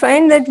you'll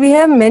find that we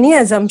have many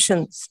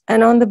assumptions,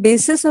 and on the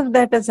basis of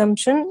that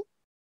assumption,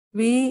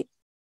 we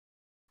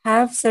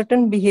have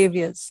certain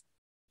behaviors.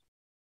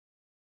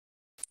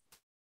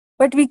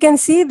 But we can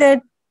see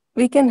that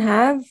we can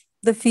have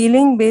the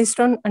feeling based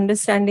on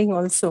understanding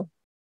also.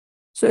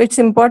 So it's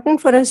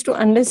important for us to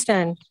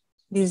understand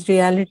these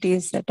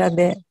realities that are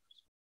there.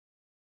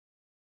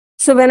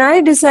 So when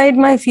I decide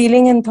my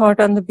feeling and thought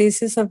on the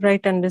basis of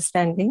right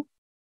understanding,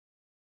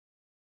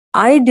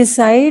 I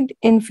decide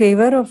in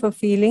favor of a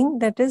feeling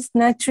that is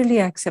naturally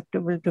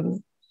acceptable to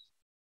me.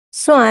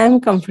 So I am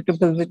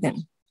comfortable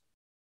within,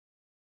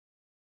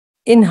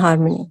 in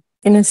harmony,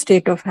 in a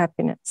state of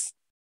happiness.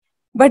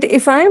 But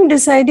if I am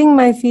deciding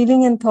my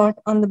feeling and thought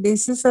on the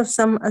basis of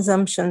some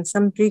assumption,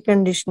 some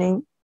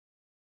preconditioning,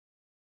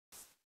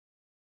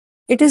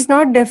 it is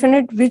not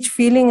definite which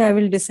feeling I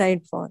will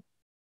decide for.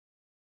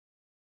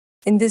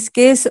 In this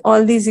case,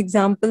 all these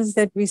examples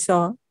that we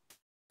saw.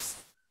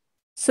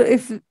 So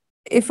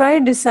if I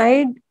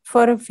decide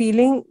for a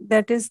feeling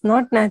that is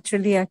not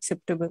naturally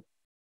acceptable,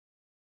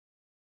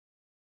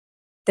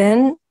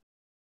 then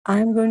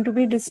I'm going to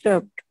be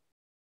disturbed.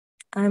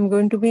 I'm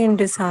going to be in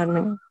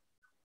disharmony.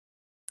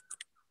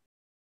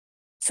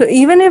 So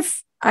even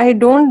if I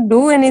don't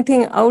do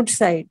anything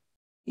outside,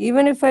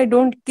 even if I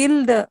don't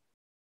kill the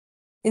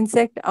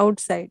insect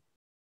outside,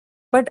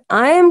 but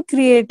I am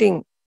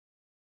creating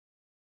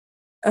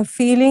a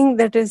feeling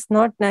that is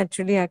not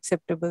naturally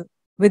acceptable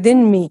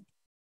within me,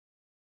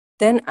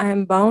 then I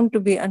am bound to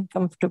be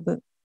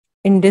uncomfortable,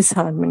 in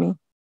disharmony,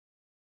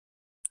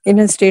 in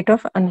a state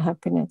of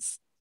unhappiness.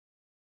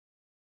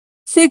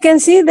 So you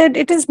can see that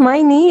it is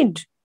my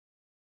need,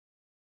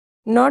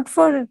 not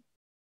for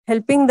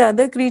helping the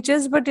other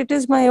creatures, but it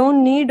is my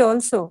own need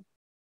also.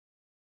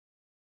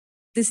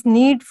 This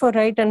need for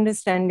right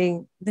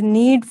understanding, the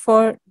need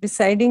for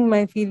deciding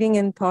my feeling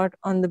and thought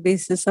on the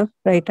basis of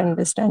right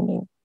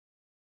understanding,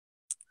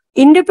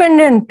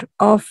 independent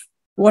of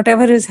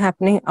whatever is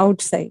happening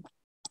outside.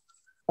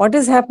 What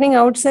is happening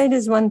outside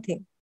is one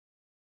thing.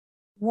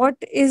 What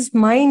is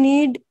my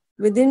need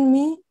within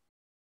me,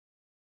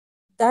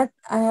 that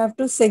I have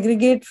to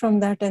segregate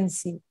from that and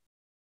see.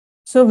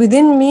 So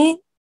within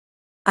me,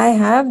 I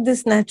have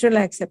this natural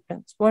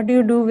acceptance. What do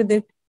you do with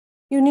it?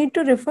 You need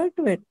to refer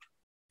to it.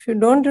 If you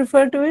don't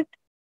refer to it,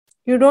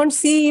 you don't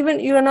see, even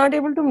you are not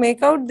able to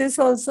make out this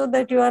also,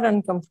 that you are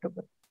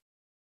uncomfortable.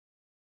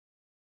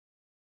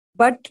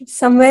 But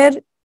somewhere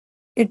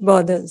it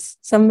bothers.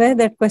 Somewhere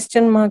that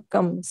question mark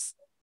comes.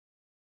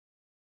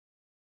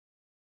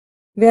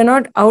 We are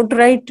not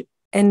outright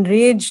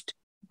enraged,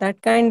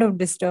 that kind of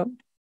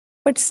disturbed,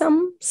 but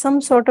some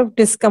sort of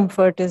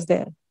discomfort is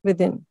there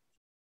within.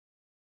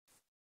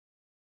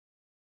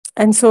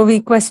 And so we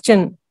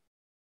question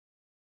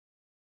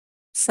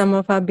some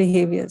of our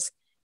behaviors.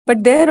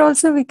 But there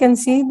also we can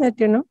see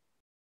that,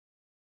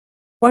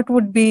 what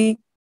would be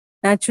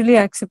naturally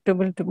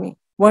acceptable to me?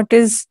 What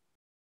is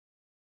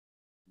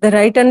the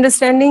right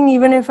understanding,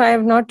 even if I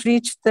have not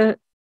reached the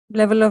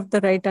level of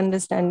the right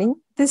understanding?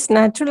 This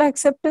natural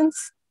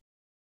acceptance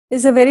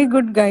is a very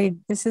good guide.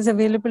 This is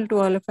available to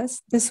all of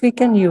us. This we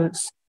can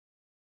use.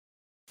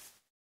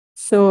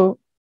 So,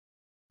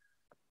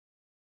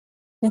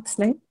 next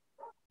slide.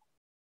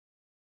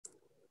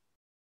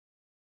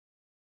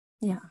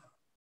 Yeah.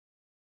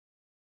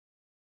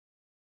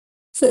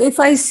 So if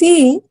I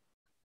see,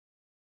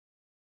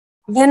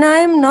 when I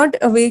am not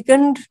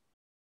awakened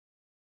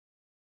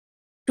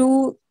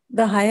to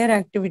the higher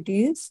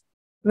activities,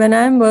 when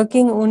I am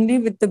working only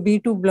with the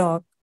B2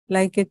 block,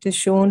 like it is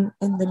shown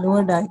in the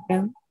lower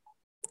diagram,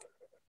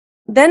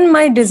 then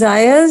my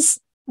desires,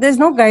 there's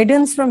no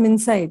guidance from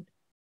inside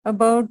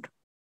about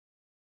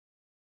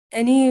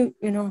any,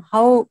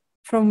 how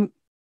from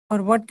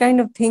or what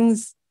kind of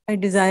things I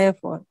desire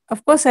for.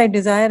 Of course, I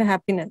desire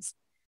happiness,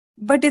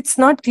 but it's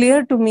not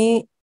clear to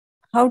me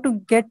how to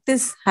get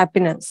this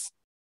happiness.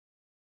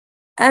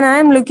 And I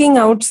am looking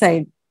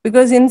outside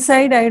because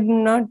inside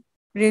I'm not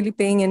really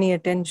paying any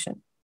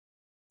attention.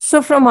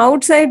 So from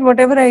outside,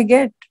 whatever I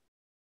get,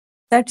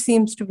 that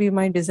seems to be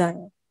my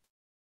desire.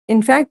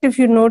 In fact, if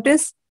you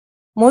notice,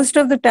 most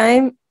of the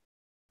time,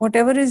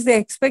 whatever is the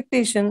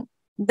expectation,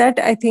 that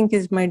I think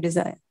is my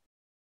desire.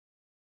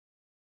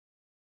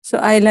 So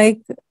I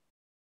like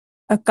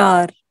a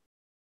car.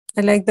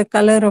 I like the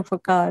color of a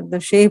car, the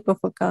shape of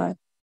a car.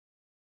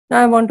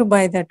 Now I want to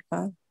buy that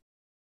car.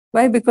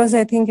 Why? Because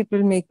I think it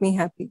will make me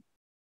happy.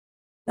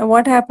 Now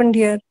what happened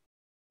here?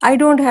 I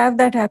don't have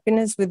that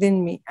happiness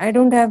within me. I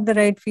don't have the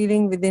right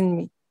feeling within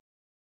me.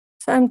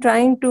 So I'm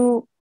trying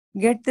to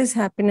get this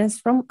happiness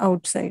from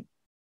outside.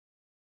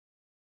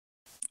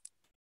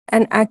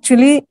 And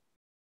actually,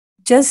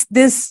 just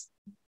this,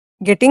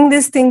 getting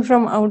this thing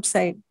from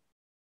outside,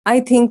 I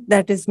think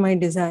that is my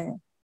desire.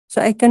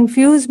 So I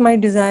confuse my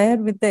desire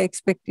with the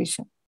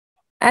expectation.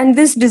 And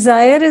this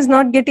desire is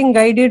not getting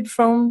guided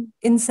from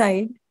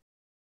inside.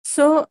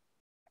 So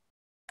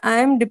I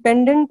am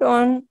dependent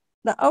on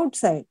the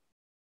outside.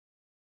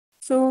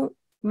 So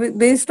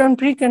based on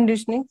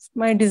preconditionings,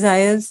 my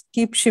desires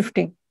keep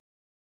shifting.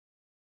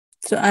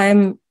 So I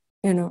am,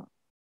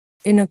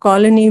 in a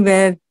colony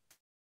where a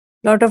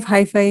lot of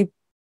hi-fi,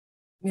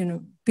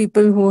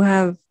 people who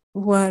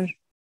are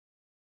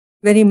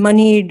very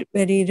moneyed,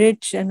 very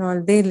rich and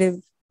all, they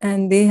live,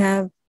 and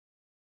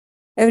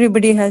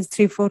everybody has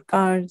 3-4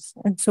 cars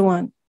and so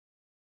on.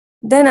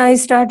 Then I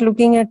start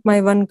looking at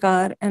my one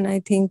car and I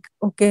think,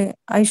 okay,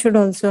 I should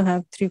also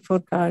have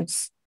 3-4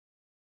 cars.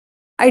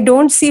 I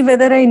don't see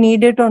whether I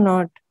need it or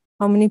not,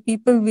 how many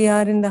people we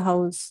are in the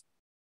house,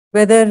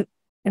 whether,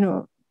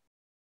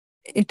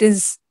 it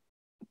is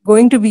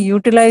going to be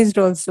utilized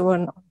also or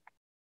not.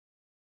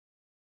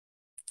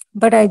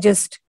 But I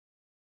just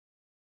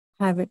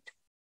have it.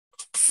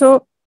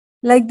 So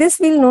like this,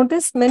 we'll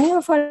notice many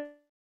of our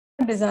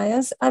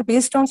desires are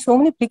based on so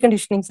many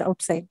preconditionings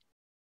outside.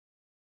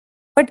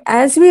 But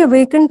as we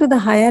awaken to the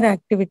higher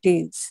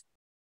activities,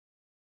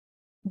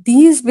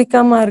 these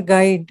become our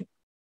guide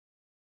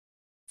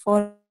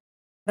for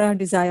our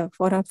desire,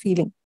 for our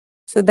feeling.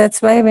 So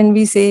that's why when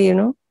we say,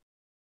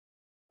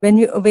 when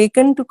you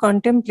awaken to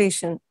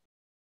contemplation,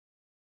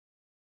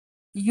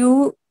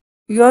 your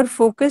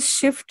focus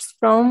shifts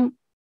from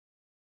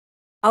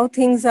how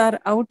things are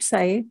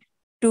outside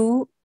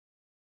to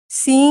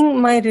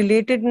seeing my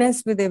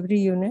relatedness with every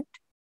unit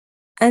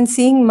and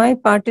seeing my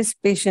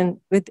participation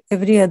with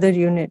every other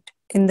unit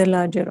in the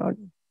larger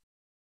order.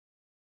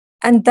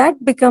 And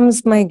that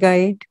becomes my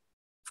guide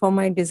for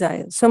my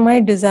desires. So my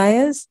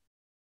desires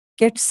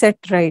get set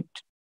right.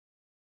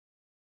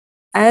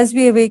 As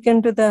we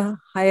awaken to the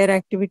higher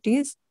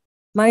activities,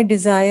 my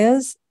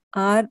desires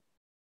are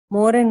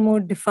more and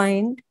more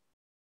defined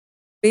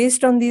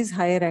based on these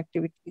higher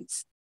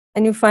activities.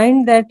 And you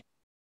find that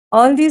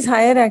all these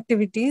higher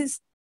activities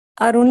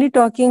are only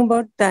talking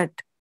about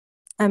that.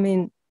 I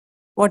mean,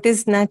 what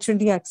is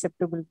naturally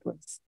acceptable to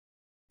us.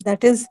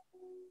 That is,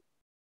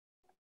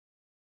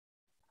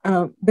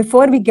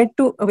 before we get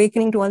to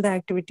awakening to all the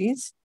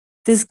activities,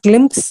 this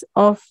glimpse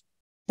of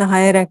the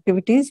higher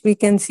activities we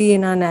can see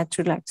in our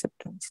natural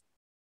acceptance.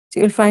 So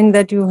you'll find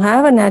that you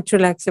have a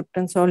natural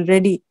acceptance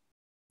already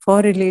for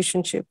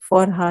relationship,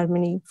 for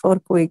harmony, for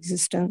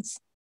coexistence.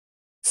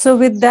 So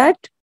with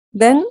that,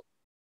 then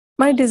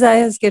my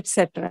desires get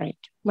set right.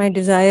 My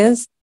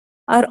desires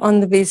are on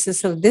the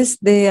basis of this,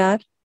 they are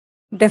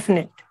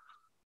definite.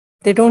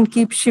 They don't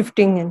keep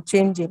shifting and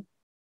changing.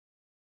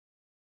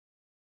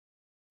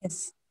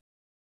 Yes.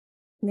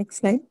 Next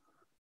slide.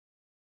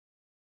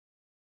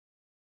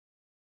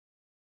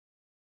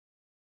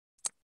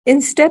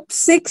 In step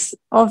 6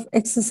 of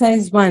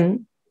exercise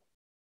 1,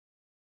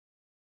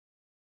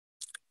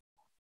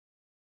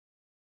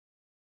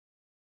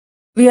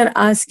 we are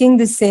asking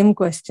the same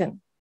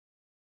question.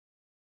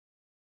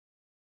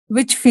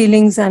 Which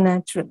feelings are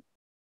natural?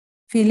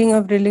 Feeling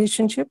of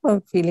relationship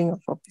or feeling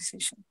of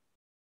opposition?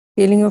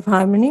 Feeling of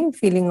harmony,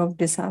 feeling of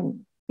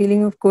disharmony?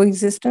 Feeling of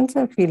coexistence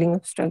or feeling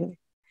of struggle?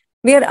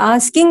 We are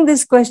asking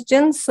this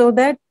question so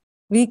that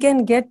we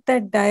can get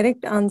that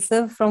direct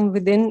answer from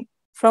within,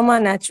 from our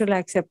natural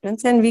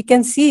acceptance, and we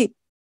can see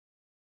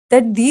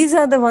that these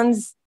are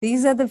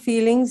the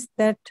feelings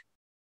that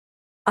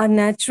are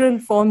natural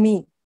for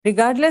me,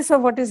 regardless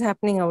of what is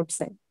happening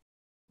outside.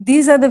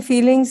 These are the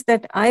feelings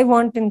that I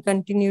want in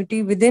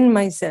continuity within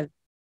myself.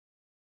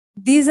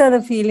 These are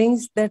the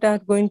feelings that are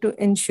going to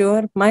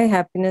ensure my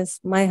happiness,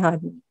 my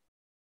harmony.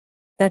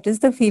 That is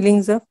the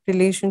feelings of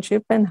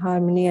relationship and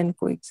harmony and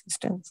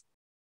coexistence.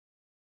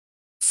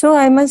 So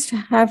I must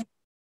have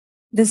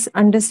this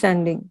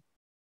understanding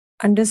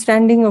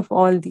of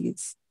all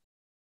these,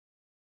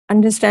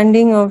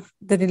 understanding of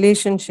the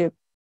relationship,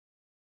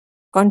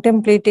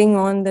 contemplating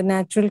on the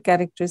natural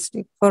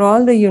characteristic for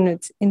all the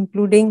units,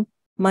 including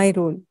my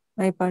role,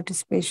 my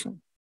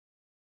participation.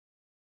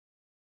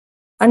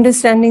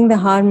 Understanding the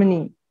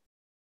harmony,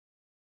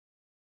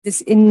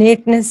 this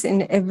innateness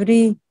in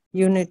every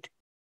unit,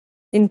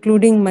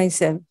 including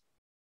myself,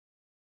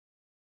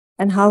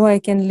 and how I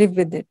can live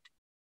with it.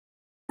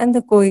 And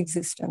the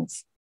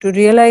coexistence, to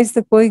realize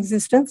the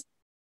coexistence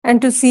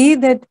and to see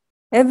that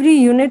every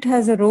unit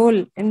has a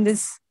role in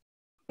this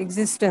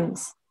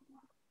existence,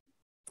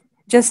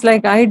 just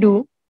like I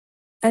do,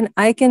 and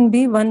I can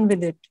be one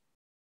with it.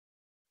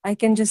 I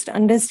can just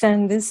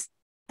understand this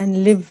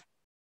and live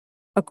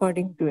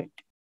according to it.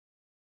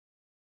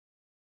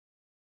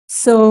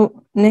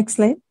 So, next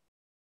slide.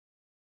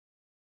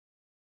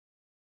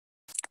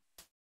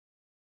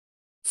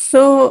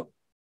 So,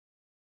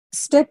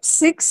 step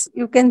 6,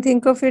 you can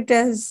think of it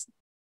as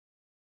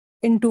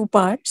in 2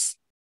 parts.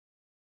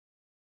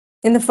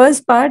 In the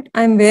first part,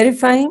 I'm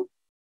verifying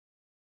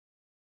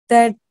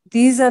that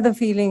these are the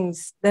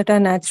feelings that are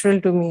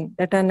natural to me,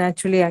 that are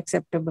naturally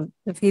acceptable,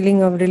 the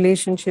feeling of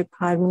relationship,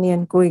 harmony,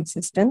 and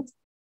coexistence.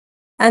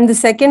 And the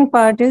second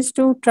part is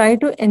to try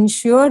to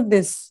ensure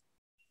this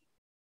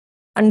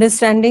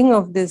understanding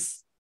of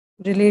this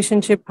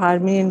relationship,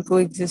 harmony, and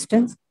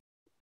coexistence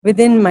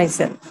within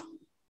myself.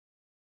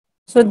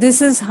 So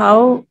this is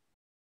how,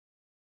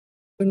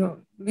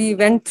 we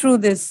went through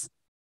this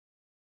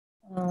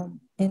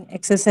in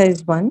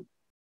exercise 1.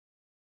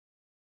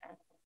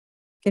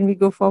 Can we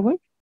go forward?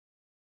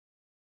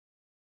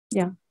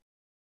 Yeah.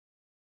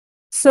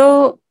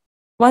 So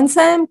once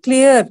I am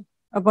clear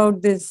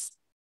about this,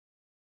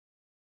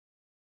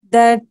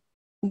 that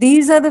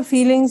these are the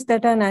feelings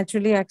that are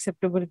naturally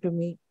acceptable to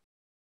me,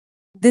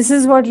 this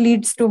is what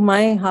leads to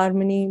my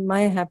harmony,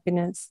 my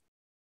happiness,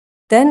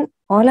 then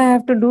all I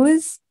have to do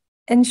is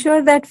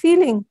ensure that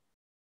feeling.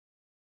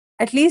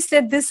 At least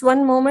at this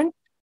one moment,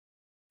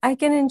 I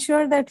can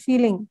ensure that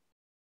feeling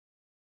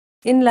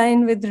in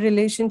line with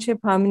relationship,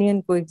 harmony,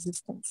 and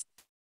coexistence,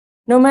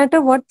 no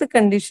matter what the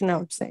condition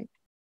outside.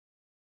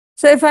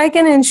 So if I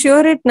can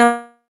ensure it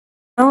now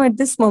at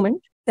this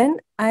moment, then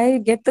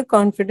I get the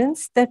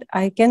confidence that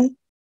I can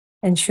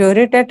ensure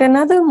it at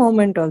another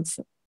moment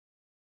also.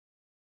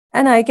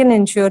 And I can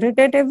ensure it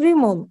at every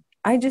moment.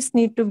 I just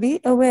need to be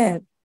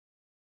aware.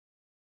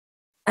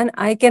 And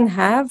I can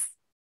have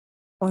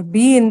or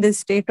be in this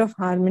state of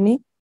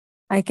harmony.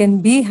 I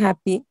can be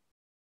happy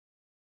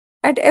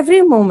at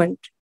every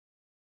moment,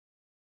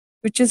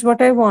 which is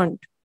what I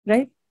want,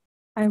 right?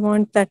 I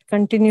want that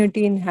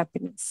continuity in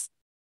happiness.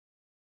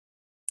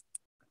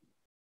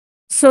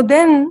 So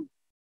then,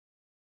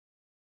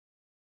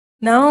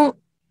 now,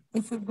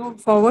 if you go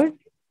forward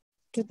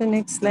to the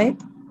next slide.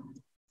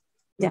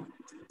 Yeah.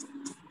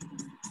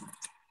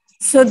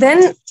 So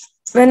then,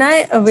 when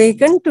I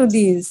awaken to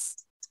these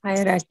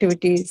higher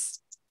activities,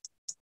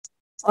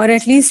 or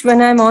at least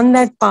when I'm on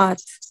that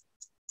path,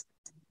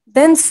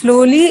 then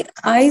slowly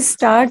I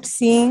start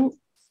seeing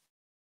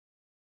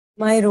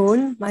my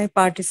role, my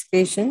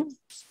participation,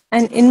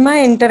 and in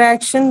my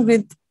interaction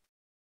with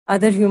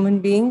other human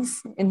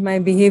beings, in my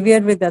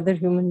behavior with other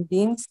human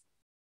beings,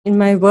 in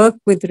my work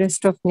with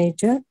rest of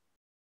nature,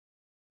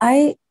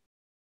 I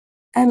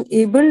am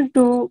able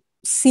to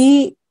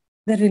see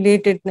the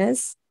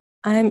relatedness.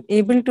 I am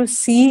able to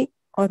see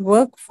or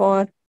work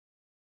for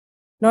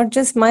not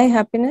just my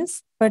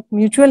happiness, but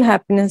mutual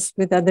happiness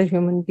with other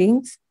human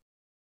beings,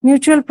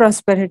 mutual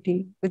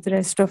prosperity with the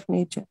rest of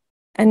nature.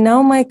 And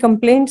now my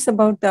complaints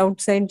about the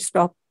outside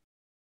stop.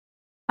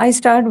 I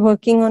start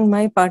working on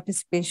my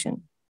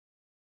participation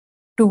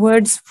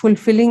towards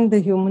fulfilling the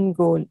human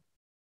goal,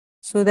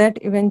 so that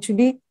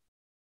eventually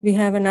we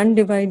have an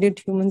undivided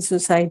human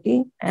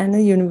society and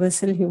a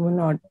universal human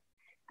order.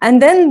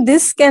 And then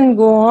this can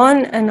go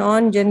on and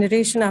on,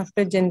 generation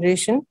after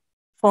generation,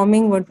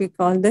 forming what we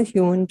call the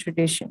human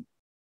tradition.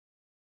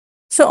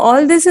 So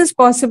all this is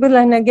possible,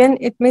 and again,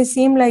 it may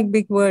seem like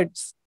big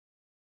words,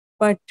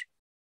 but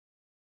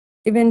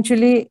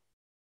eventually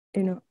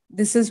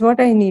this is what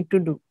I need to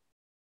do.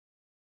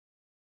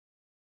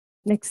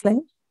 Next slide.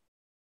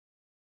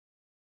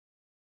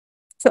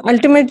 So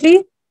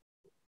ultimately,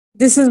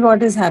 this is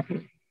what is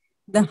happening.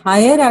 The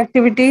higher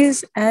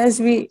activities, as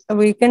we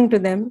awaken to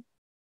them,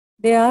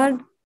 they are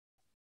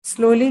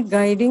slowly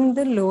guiding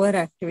the lower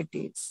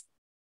activities.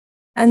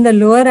 And the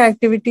lower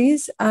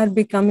activities are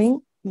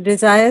becoming,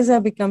 desires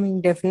are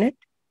becoming definite.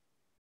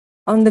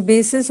 On the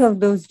basis of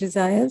those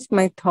desires,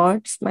 my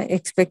thoughts, my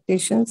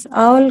expectations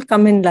all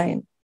come in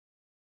line.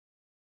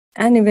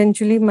 And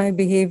eventually my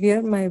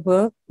behavior, my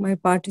work, my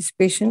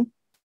participation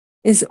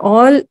is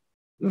all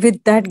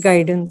with that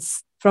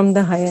guidance from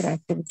the higher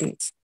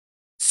activities.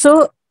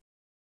 So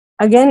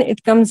again,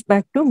 it comes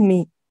back to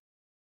me.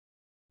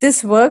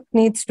 This work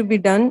needs to be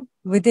done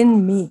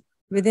within me,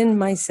 within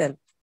myself.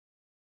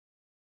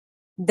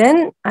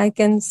 Then I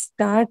can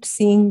start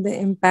seeing the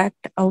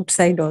impact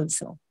outside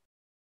also.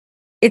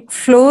 It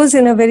flows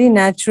in a very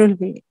natural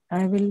way.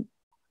 I will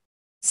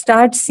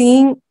start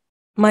seeing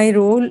my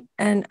role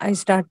and I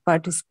start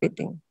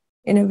participating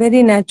in a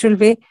very natural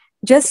way,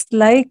 just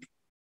like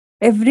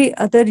every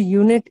other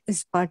unit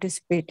is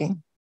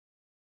participating.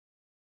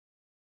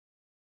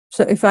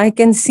 So if I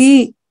can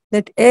see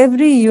that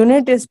every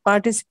unit is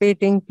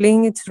participating,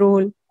 playing its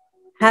role,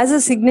 has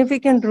a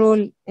significant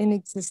role in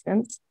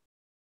existence,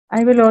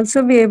 I will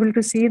also be able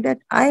to see that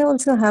I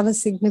also have a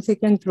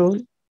significant role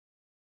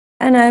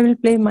and I will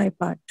play my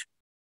part.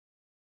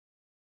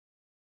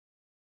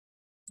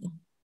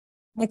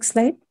 Next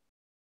slide.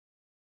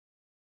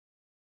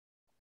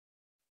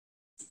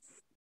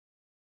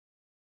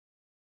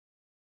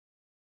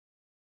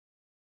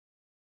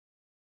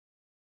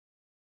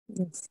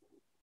 Yes.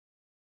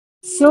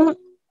 So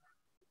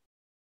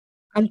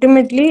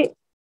ultimately,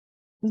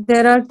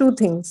 there are two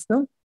things,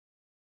 no?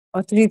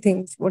 Or three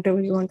things,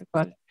 whatever you want to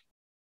call it.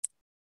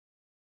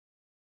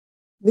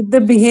 With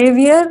the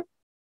behavior,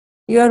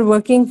 you are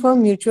working for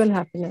mutual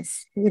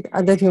happiness with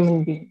other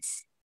human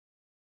beings.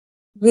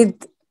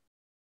 With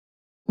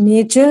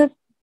nature,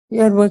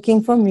 you are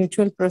working for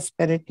mutual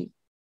prosperity.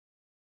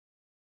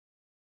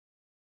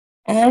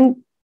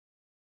 And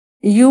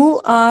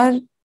you are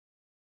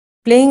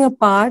playing a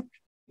part,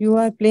 you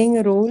are playing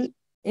a role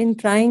in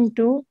trying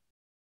to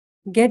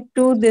get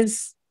to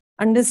this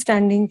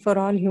understanding for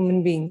all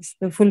human beings,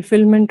 the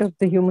fulfillment of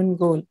the human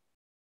goal.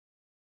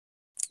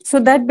 So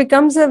that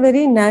becomes a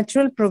very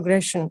natural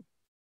progression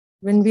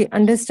when we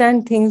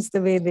understand things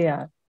the way they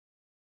are,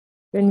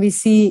 when we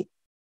see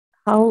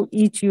how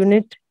each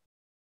unit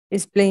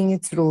is playing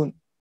its role.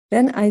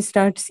 Then I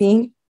start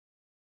seeing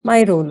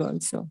my role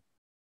also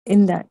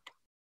in that.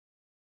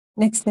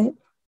 Next slide.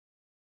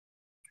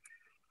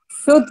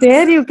 So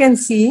there you can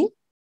see,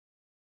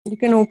 you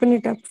can open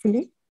it up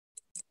fully,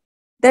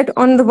 that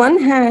on the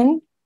one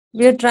hand,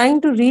 we are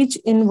trying to reach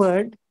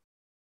inward,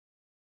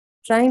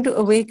 trying to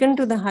awaken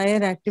to the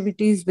higher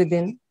activities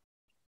within,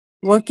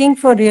 working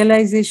for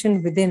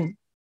realization within.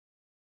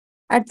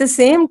 At the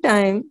same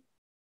time,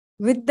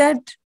 with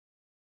that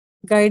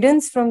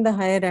guidance from the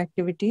higher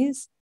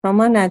activities, from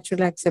our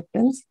natural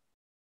acceptance,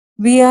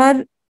 we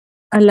are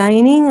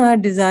aligning our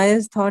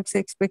desires, thoughts,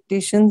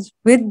 expectations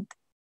with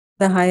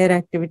the higher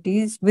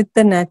activities, with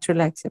the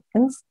natural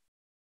acceptance,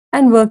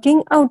 and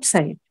working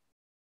outside.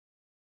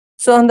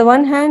 So on the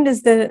one hand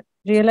is the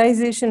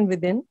realization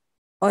within,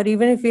 or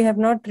even if we have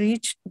not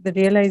reached the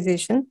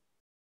realization,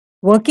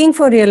 working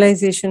for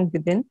realization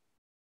within.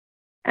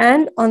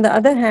 And on the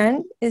other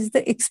hand is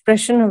the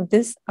expression of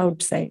this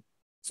outside.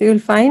 So you'll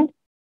find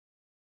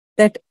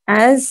that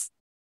as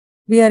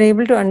we are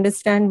able to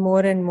understand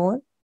more and more,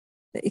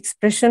 the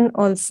expression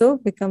also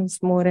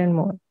becomes more and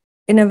more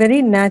in a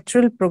very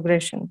natural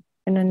progression,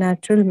 in a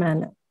natural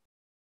manner.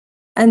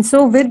 And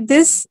so with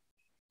this,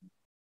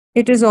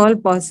 it is all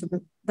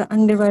possible. The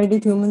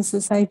undivided human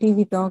society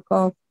we talk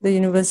of, the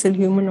universal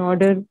human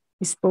order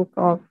we spoke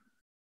of,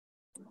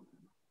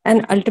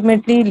 and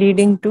ultimately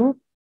leading to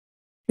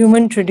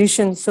human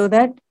tradition so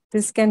that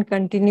this can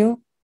continue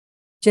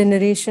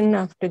generation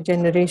after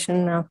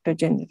generation after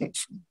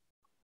generation.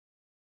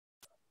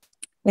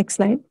 Next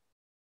slide.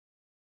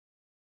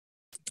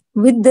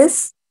 With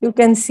this, you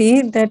can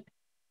see that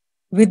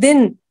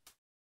within,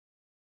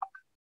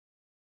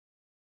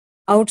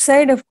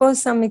 outside, of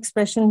course, some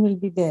expression will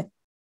be there,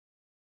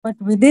 but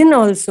within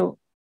also,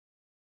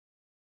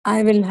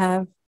 I will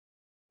have,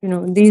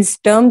 these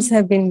terms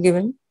have been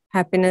given: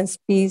 happiness,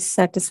 peace,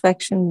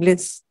 satisfaction,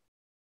 bliss.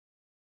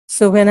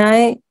 So when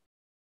I,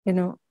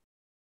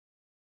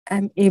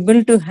 am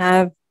able to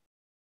have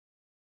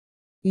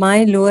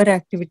my lower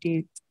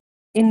activities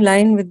in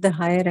line with the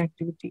higher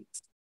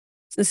activities.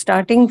 So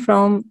starting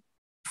from,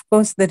 of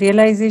course, the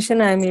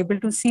realization, I am able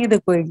to see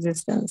the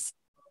coexistence.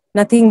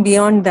 Nothing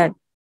beyond that.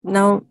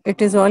 Now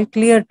it is all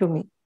clear to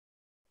me.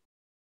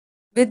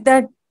 With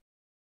that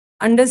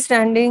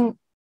understanding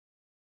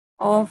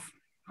of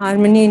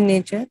harmony in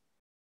nature,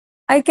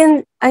 I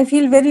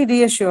feel very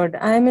reassured.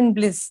 I am in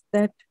bliss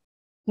that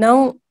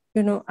now,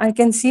 I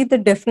can see the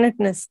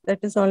definiteness that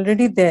is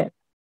already there.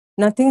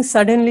 Nothing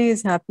suddenly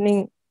is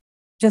happening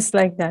just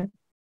like that.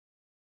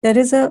 there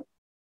is a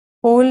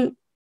whole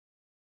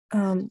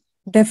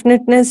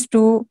definiteness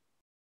to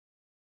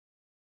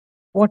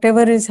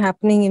whatever is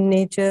happening in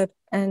nature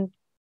and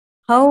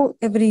how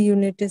every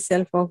unit is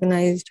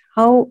self-organized,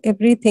 how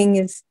everything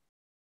is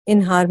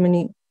in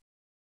harmony.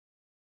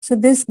 So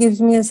this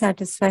gives me a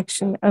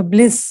satisfaction, a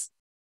bliss,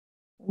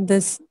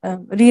 this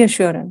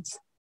reassurance.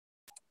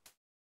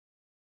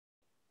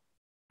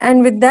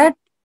 And with that,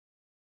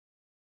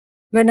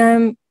 when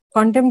I'm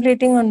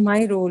contemplating on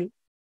my role,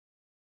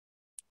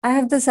 I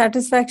have the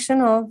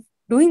satisfaction of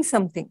doing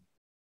something.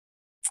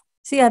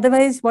 See,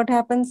 otherwise what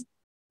happens?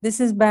 This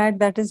is bad,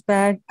 that is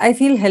bad. I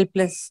feel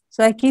helpless.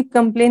 So I keep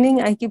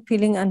complaining, I keep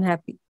feeling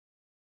unhappy.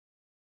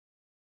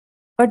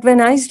 But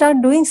when I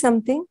start doing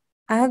something,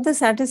 I have the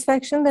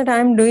satisfaction that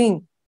I'm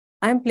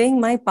playing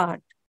my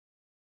part.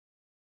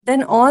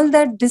 Then all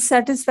that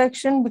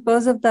dissatisfaction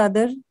because of the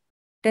other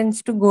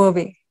tends to go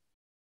away.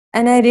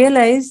 And I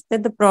realized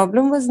that the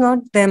problem was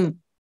not them.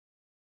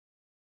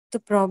 The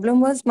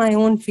problem was my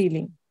own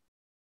feeling.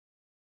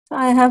 So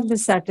I have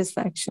this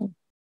satisfaction.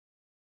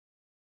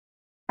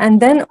 And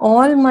then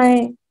all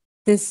my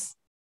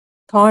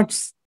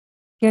thoughts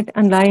get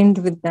aligned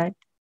with that.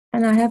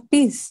 And I have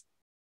peace.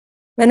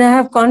 When I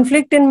have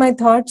conflict in my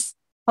thoughts,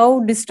 how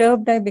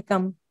disturbed I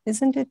become,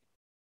 isn't it?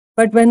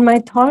 But when my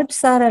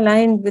thoughts are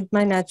aligned with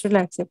my natural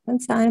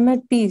acceptance, I am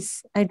at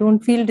peace. I don't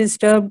feel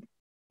disturbed.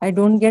 I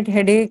don't get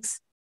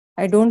headaches.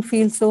 I don't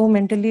feel so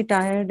mentally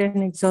tired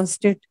and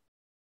exhausted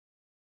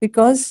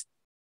because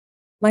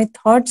my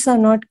thoughts are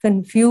not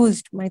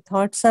confused. My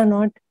thoughts are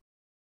not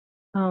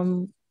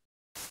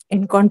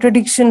in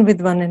contradiction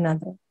with one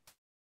another.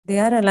 They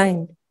are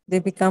aligned. They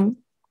become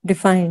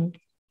defined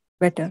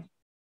better.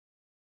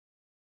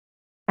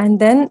 And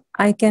then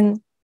I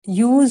can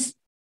use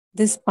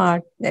this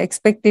part, the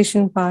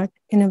expectation part,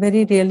 in a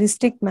very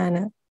realistic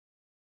manner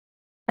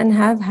and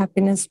have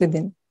happiness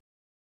within.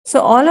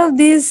 So all of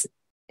these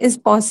is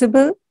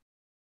possible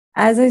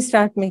as I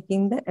start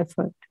making the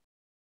effort.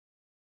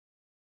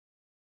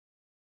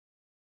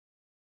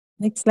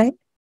 Next slide.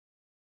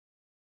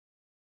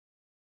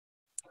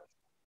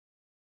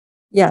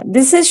 Yeah,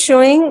 this is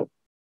showing,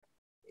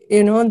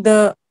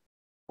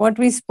 what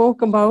we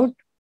spoke about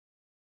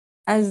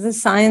as the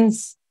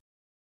science,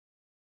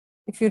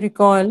 if you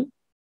recall,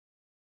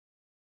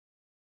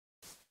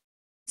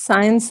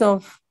 science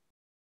of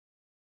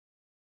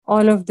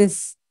all of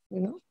this,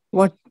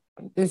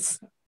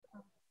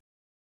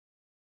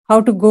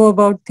 how to go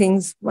about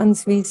things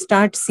once we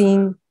start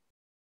seeing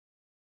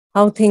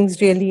how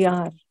things really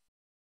are.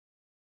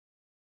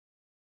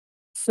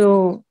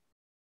 So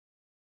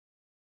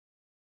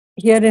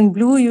here in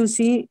blue, you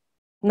see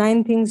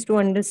 9 things to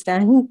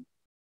understand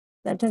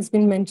that has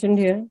been mentioned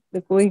here: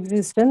 the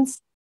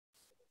coexistence,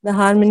 the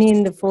harmony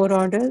in the 4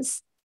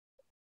 orders,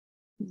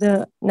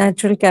 the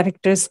natural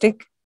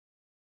characteristic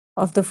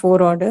of the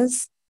 4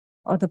 orders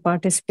or the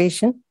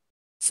participation.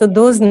 So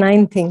those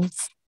 9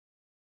 things.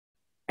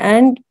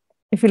 And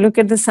if you look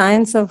at the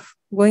science of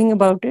going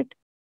about it,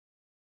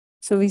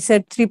 so we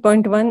said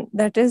 3.1,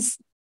 that is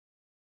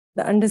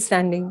the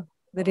understanding,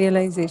 the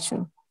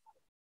realization.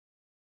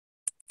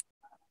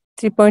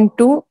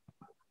 3.2,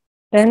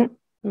 then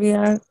we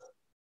are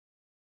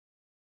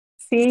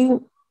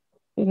seeing,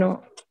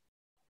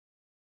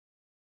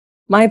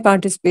 my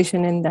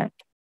participation in that,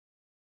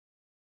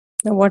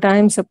 what I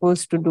am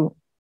supposed to do.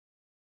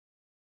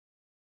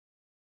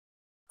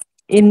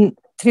 In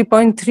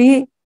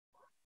 3.3,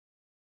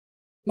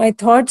 my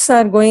thoughts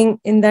are going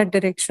in that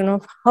direction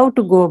of how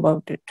to go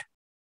about it,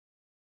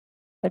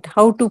 that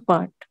how to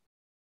part.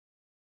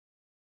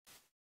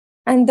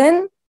 And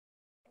then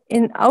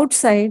in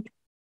outside,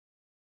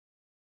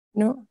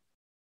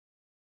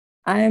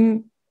 I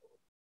am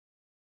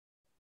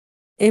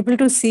able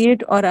to see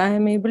it, or I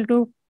am able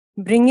to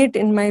bring it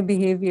in my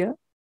behavior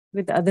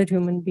with other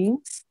human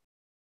beings,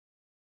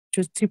 which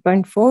is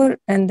 3.4,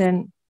 and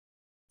then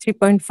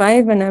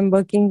 3.5 when I'm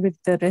working with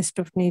the rest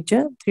of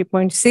nature,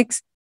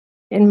 3.6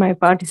 in my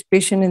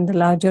participation in the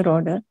larger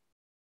order.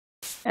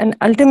 And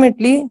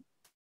ultimately,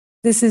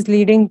 this is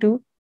leading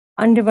to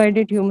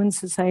undivided human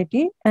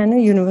society and a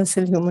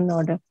universal human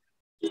order.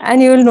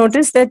 And you will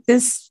notice that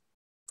this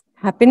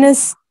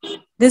happiness,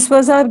 this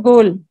was our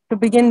goal to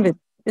begin with,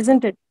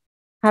 isn't it?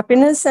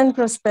 Happiness and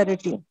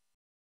prosperity.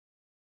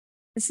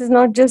 This is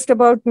not just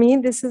about me,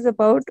 this is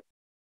about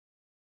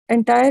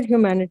entire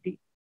humanity.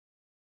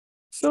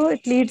 So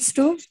it leads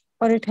to,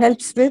 or it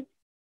helps with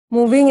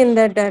moving in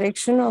that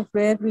direction of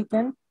where we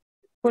can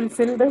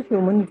fulfill the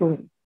human goal.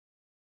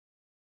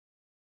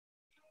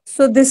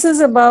 So this is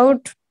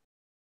about,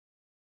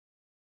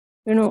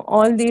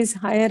 all these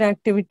higher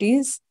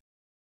activities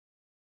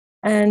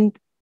and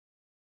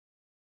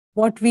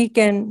what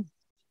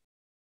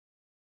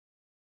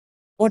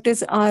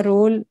is our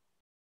role,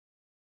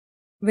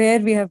 where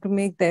we have to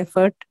make the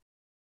effort,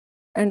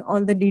 and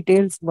all the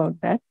details about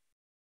that.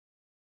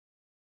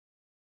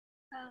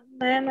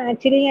 Ma'am,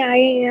 actually,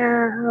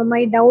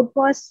 my doubt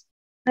was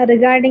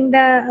regarding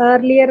the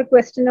earlier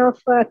question of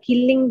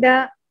killing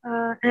the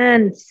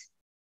ants.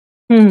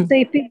 So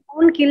if we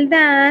don't kill the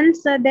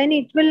ants, then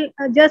it will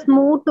just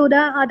move to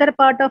the other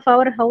part of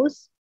our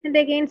house and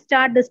again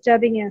start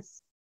disturbing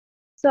us.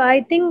 So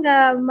I think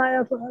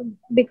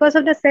because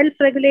of the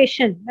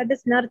self-regulation, that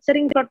is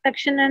nurturing,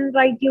 protection, and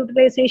right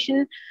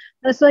utilization.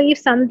 So if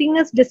something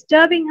is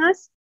disturbing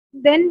us,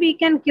 then we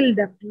can kill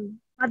them.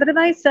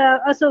 Otherwise,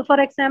 so for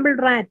example,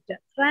 rat,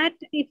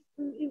 if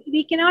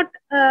we cannot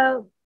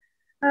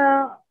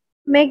uh,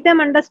 make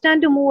them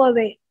understand to move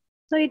away,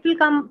 so it will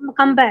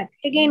come back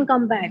again,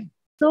 come back.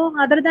 So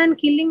other than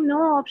killing,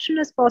 no option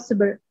is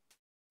possible.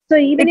 So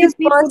even It if is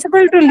we put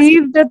possible to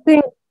leave the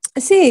thing.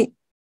 See,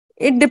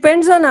 it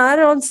depends on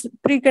our also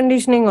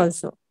preconditioning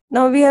also.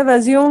 Now we have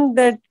assumed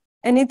that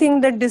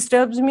anything that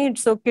disturbs me,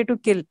 it's okay to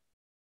kill.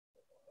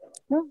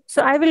 No?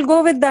 So I will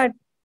go with that.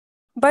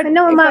 But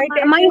no, if my I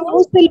tell you,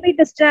 house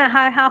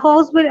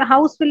will be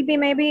house will be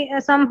maybe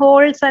some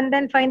holes, and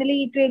then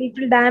finally it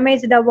will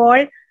damage the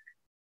wall,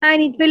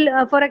 and it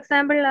will for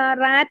example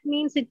rat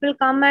means it will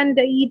come and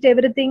eat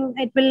everything.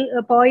 It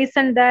will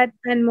poison that,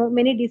 and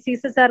many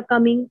diseases are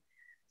coming.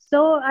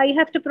 So I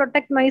have to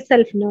protect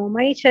myself. No,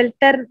 my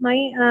shelter,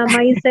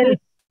 myself.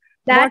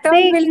 That what all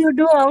way will you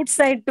do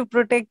outside to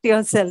protect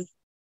yourself?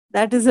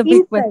 That is a big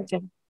inside.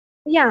 question.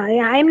 Yeah,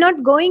 I'm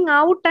not going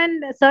out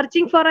and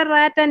searching for a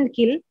rat and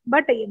kill,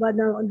 but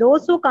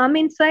those who come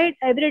inside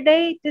every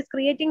day, it is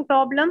creating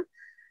problem.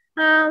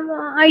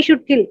 I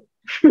should kill.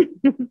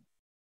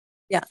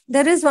 Yeah,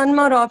 there is one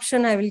more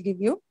option I will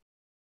give you.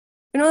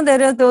 You know,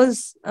 there are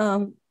those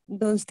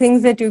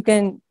things that you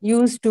can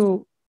use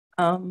to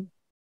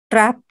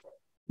trap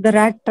the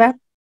rat trap,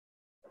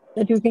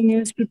 that you can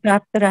use to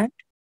trap the rat.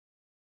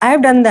 I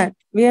have done that.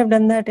 We have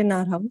done that in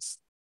our house.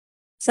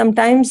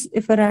 Sometimes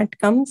if a rat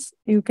comes,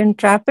 you can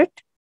trap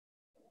it,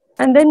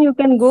 and then you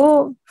can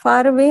go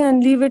far away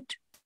and leave it.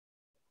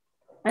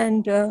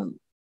 And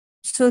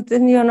so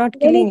then you're not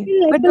Then killing it.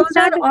 it But will those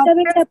start are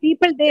disturbing options. the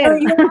people You there. know,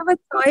 you have a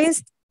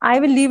choice. I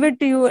will leave it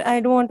to you. I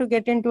don't want to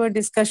get into a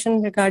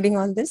discussion regarding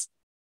all this.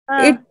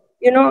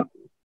 You know,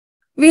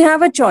 we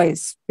have a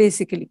choice,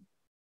 basically.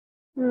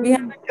 We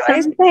have a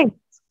choice. Sometimes,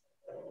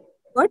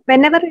 What?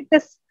 whenever it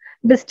is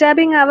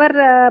disturbing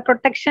our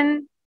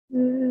protection,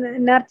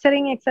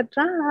 nurturing, etc.,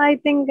 I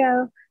think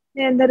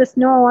there is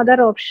no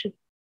other option.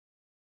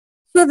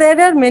 So there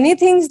are many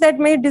things that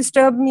may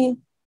disturb me.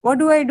 What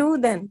do I do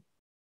then?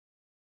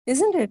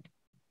 Isn't it?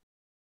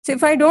 So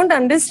if I don't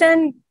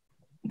understand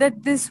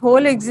that this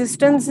whole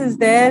existence is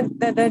there,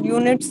 that the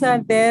units are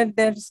there,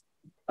 there's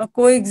a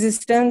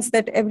coexistence,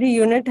 that every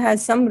unit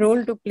has some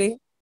role to play,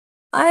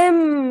 I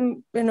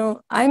am,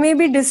 I may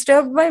be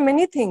disturbed by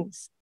many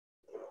things.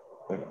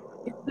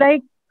 It's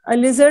like a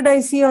lizard I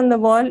see on the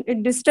wall,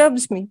 it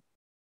disturbs me.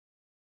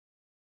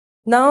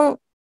 Now,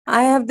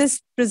 I have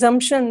this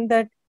presumption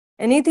that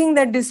anything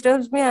that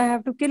disturbs me, I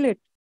have to kill it.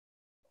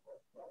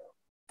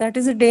 That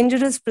is a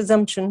dangerous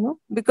presumption, no?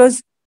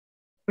 Because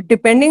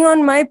depending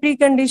on my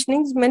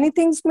preconditionings, many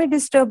things may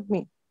disturb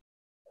me.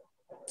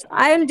 So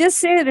I'll just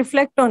say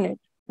reflect on it.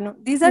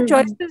 These are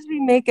choices we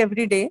make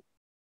every day,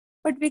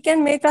 but we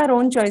can make our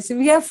own choices.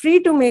 We are free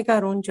to make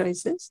our own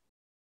choices.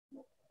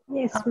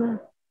 Yes, ma'am.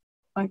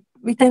 But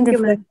we can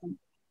reflect.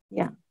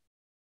 Yeah.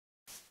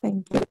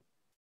 Thank you.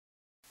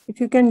 If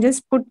you can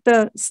just put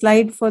the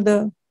slide for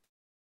the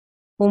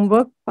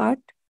homework part.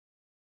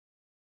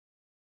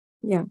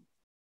 Yeah.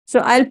 So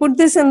I'll put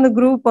this in the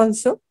group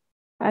also.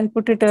 I'll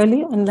put it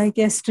early, unlike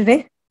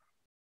yesterday.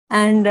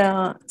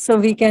 And so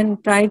we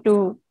can try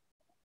to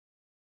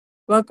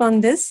work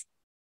on this,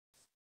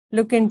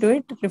 look into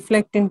it,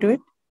 reflect into it,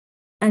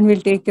 and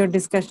we'll take your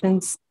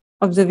discussions,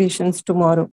 observations tomorrow.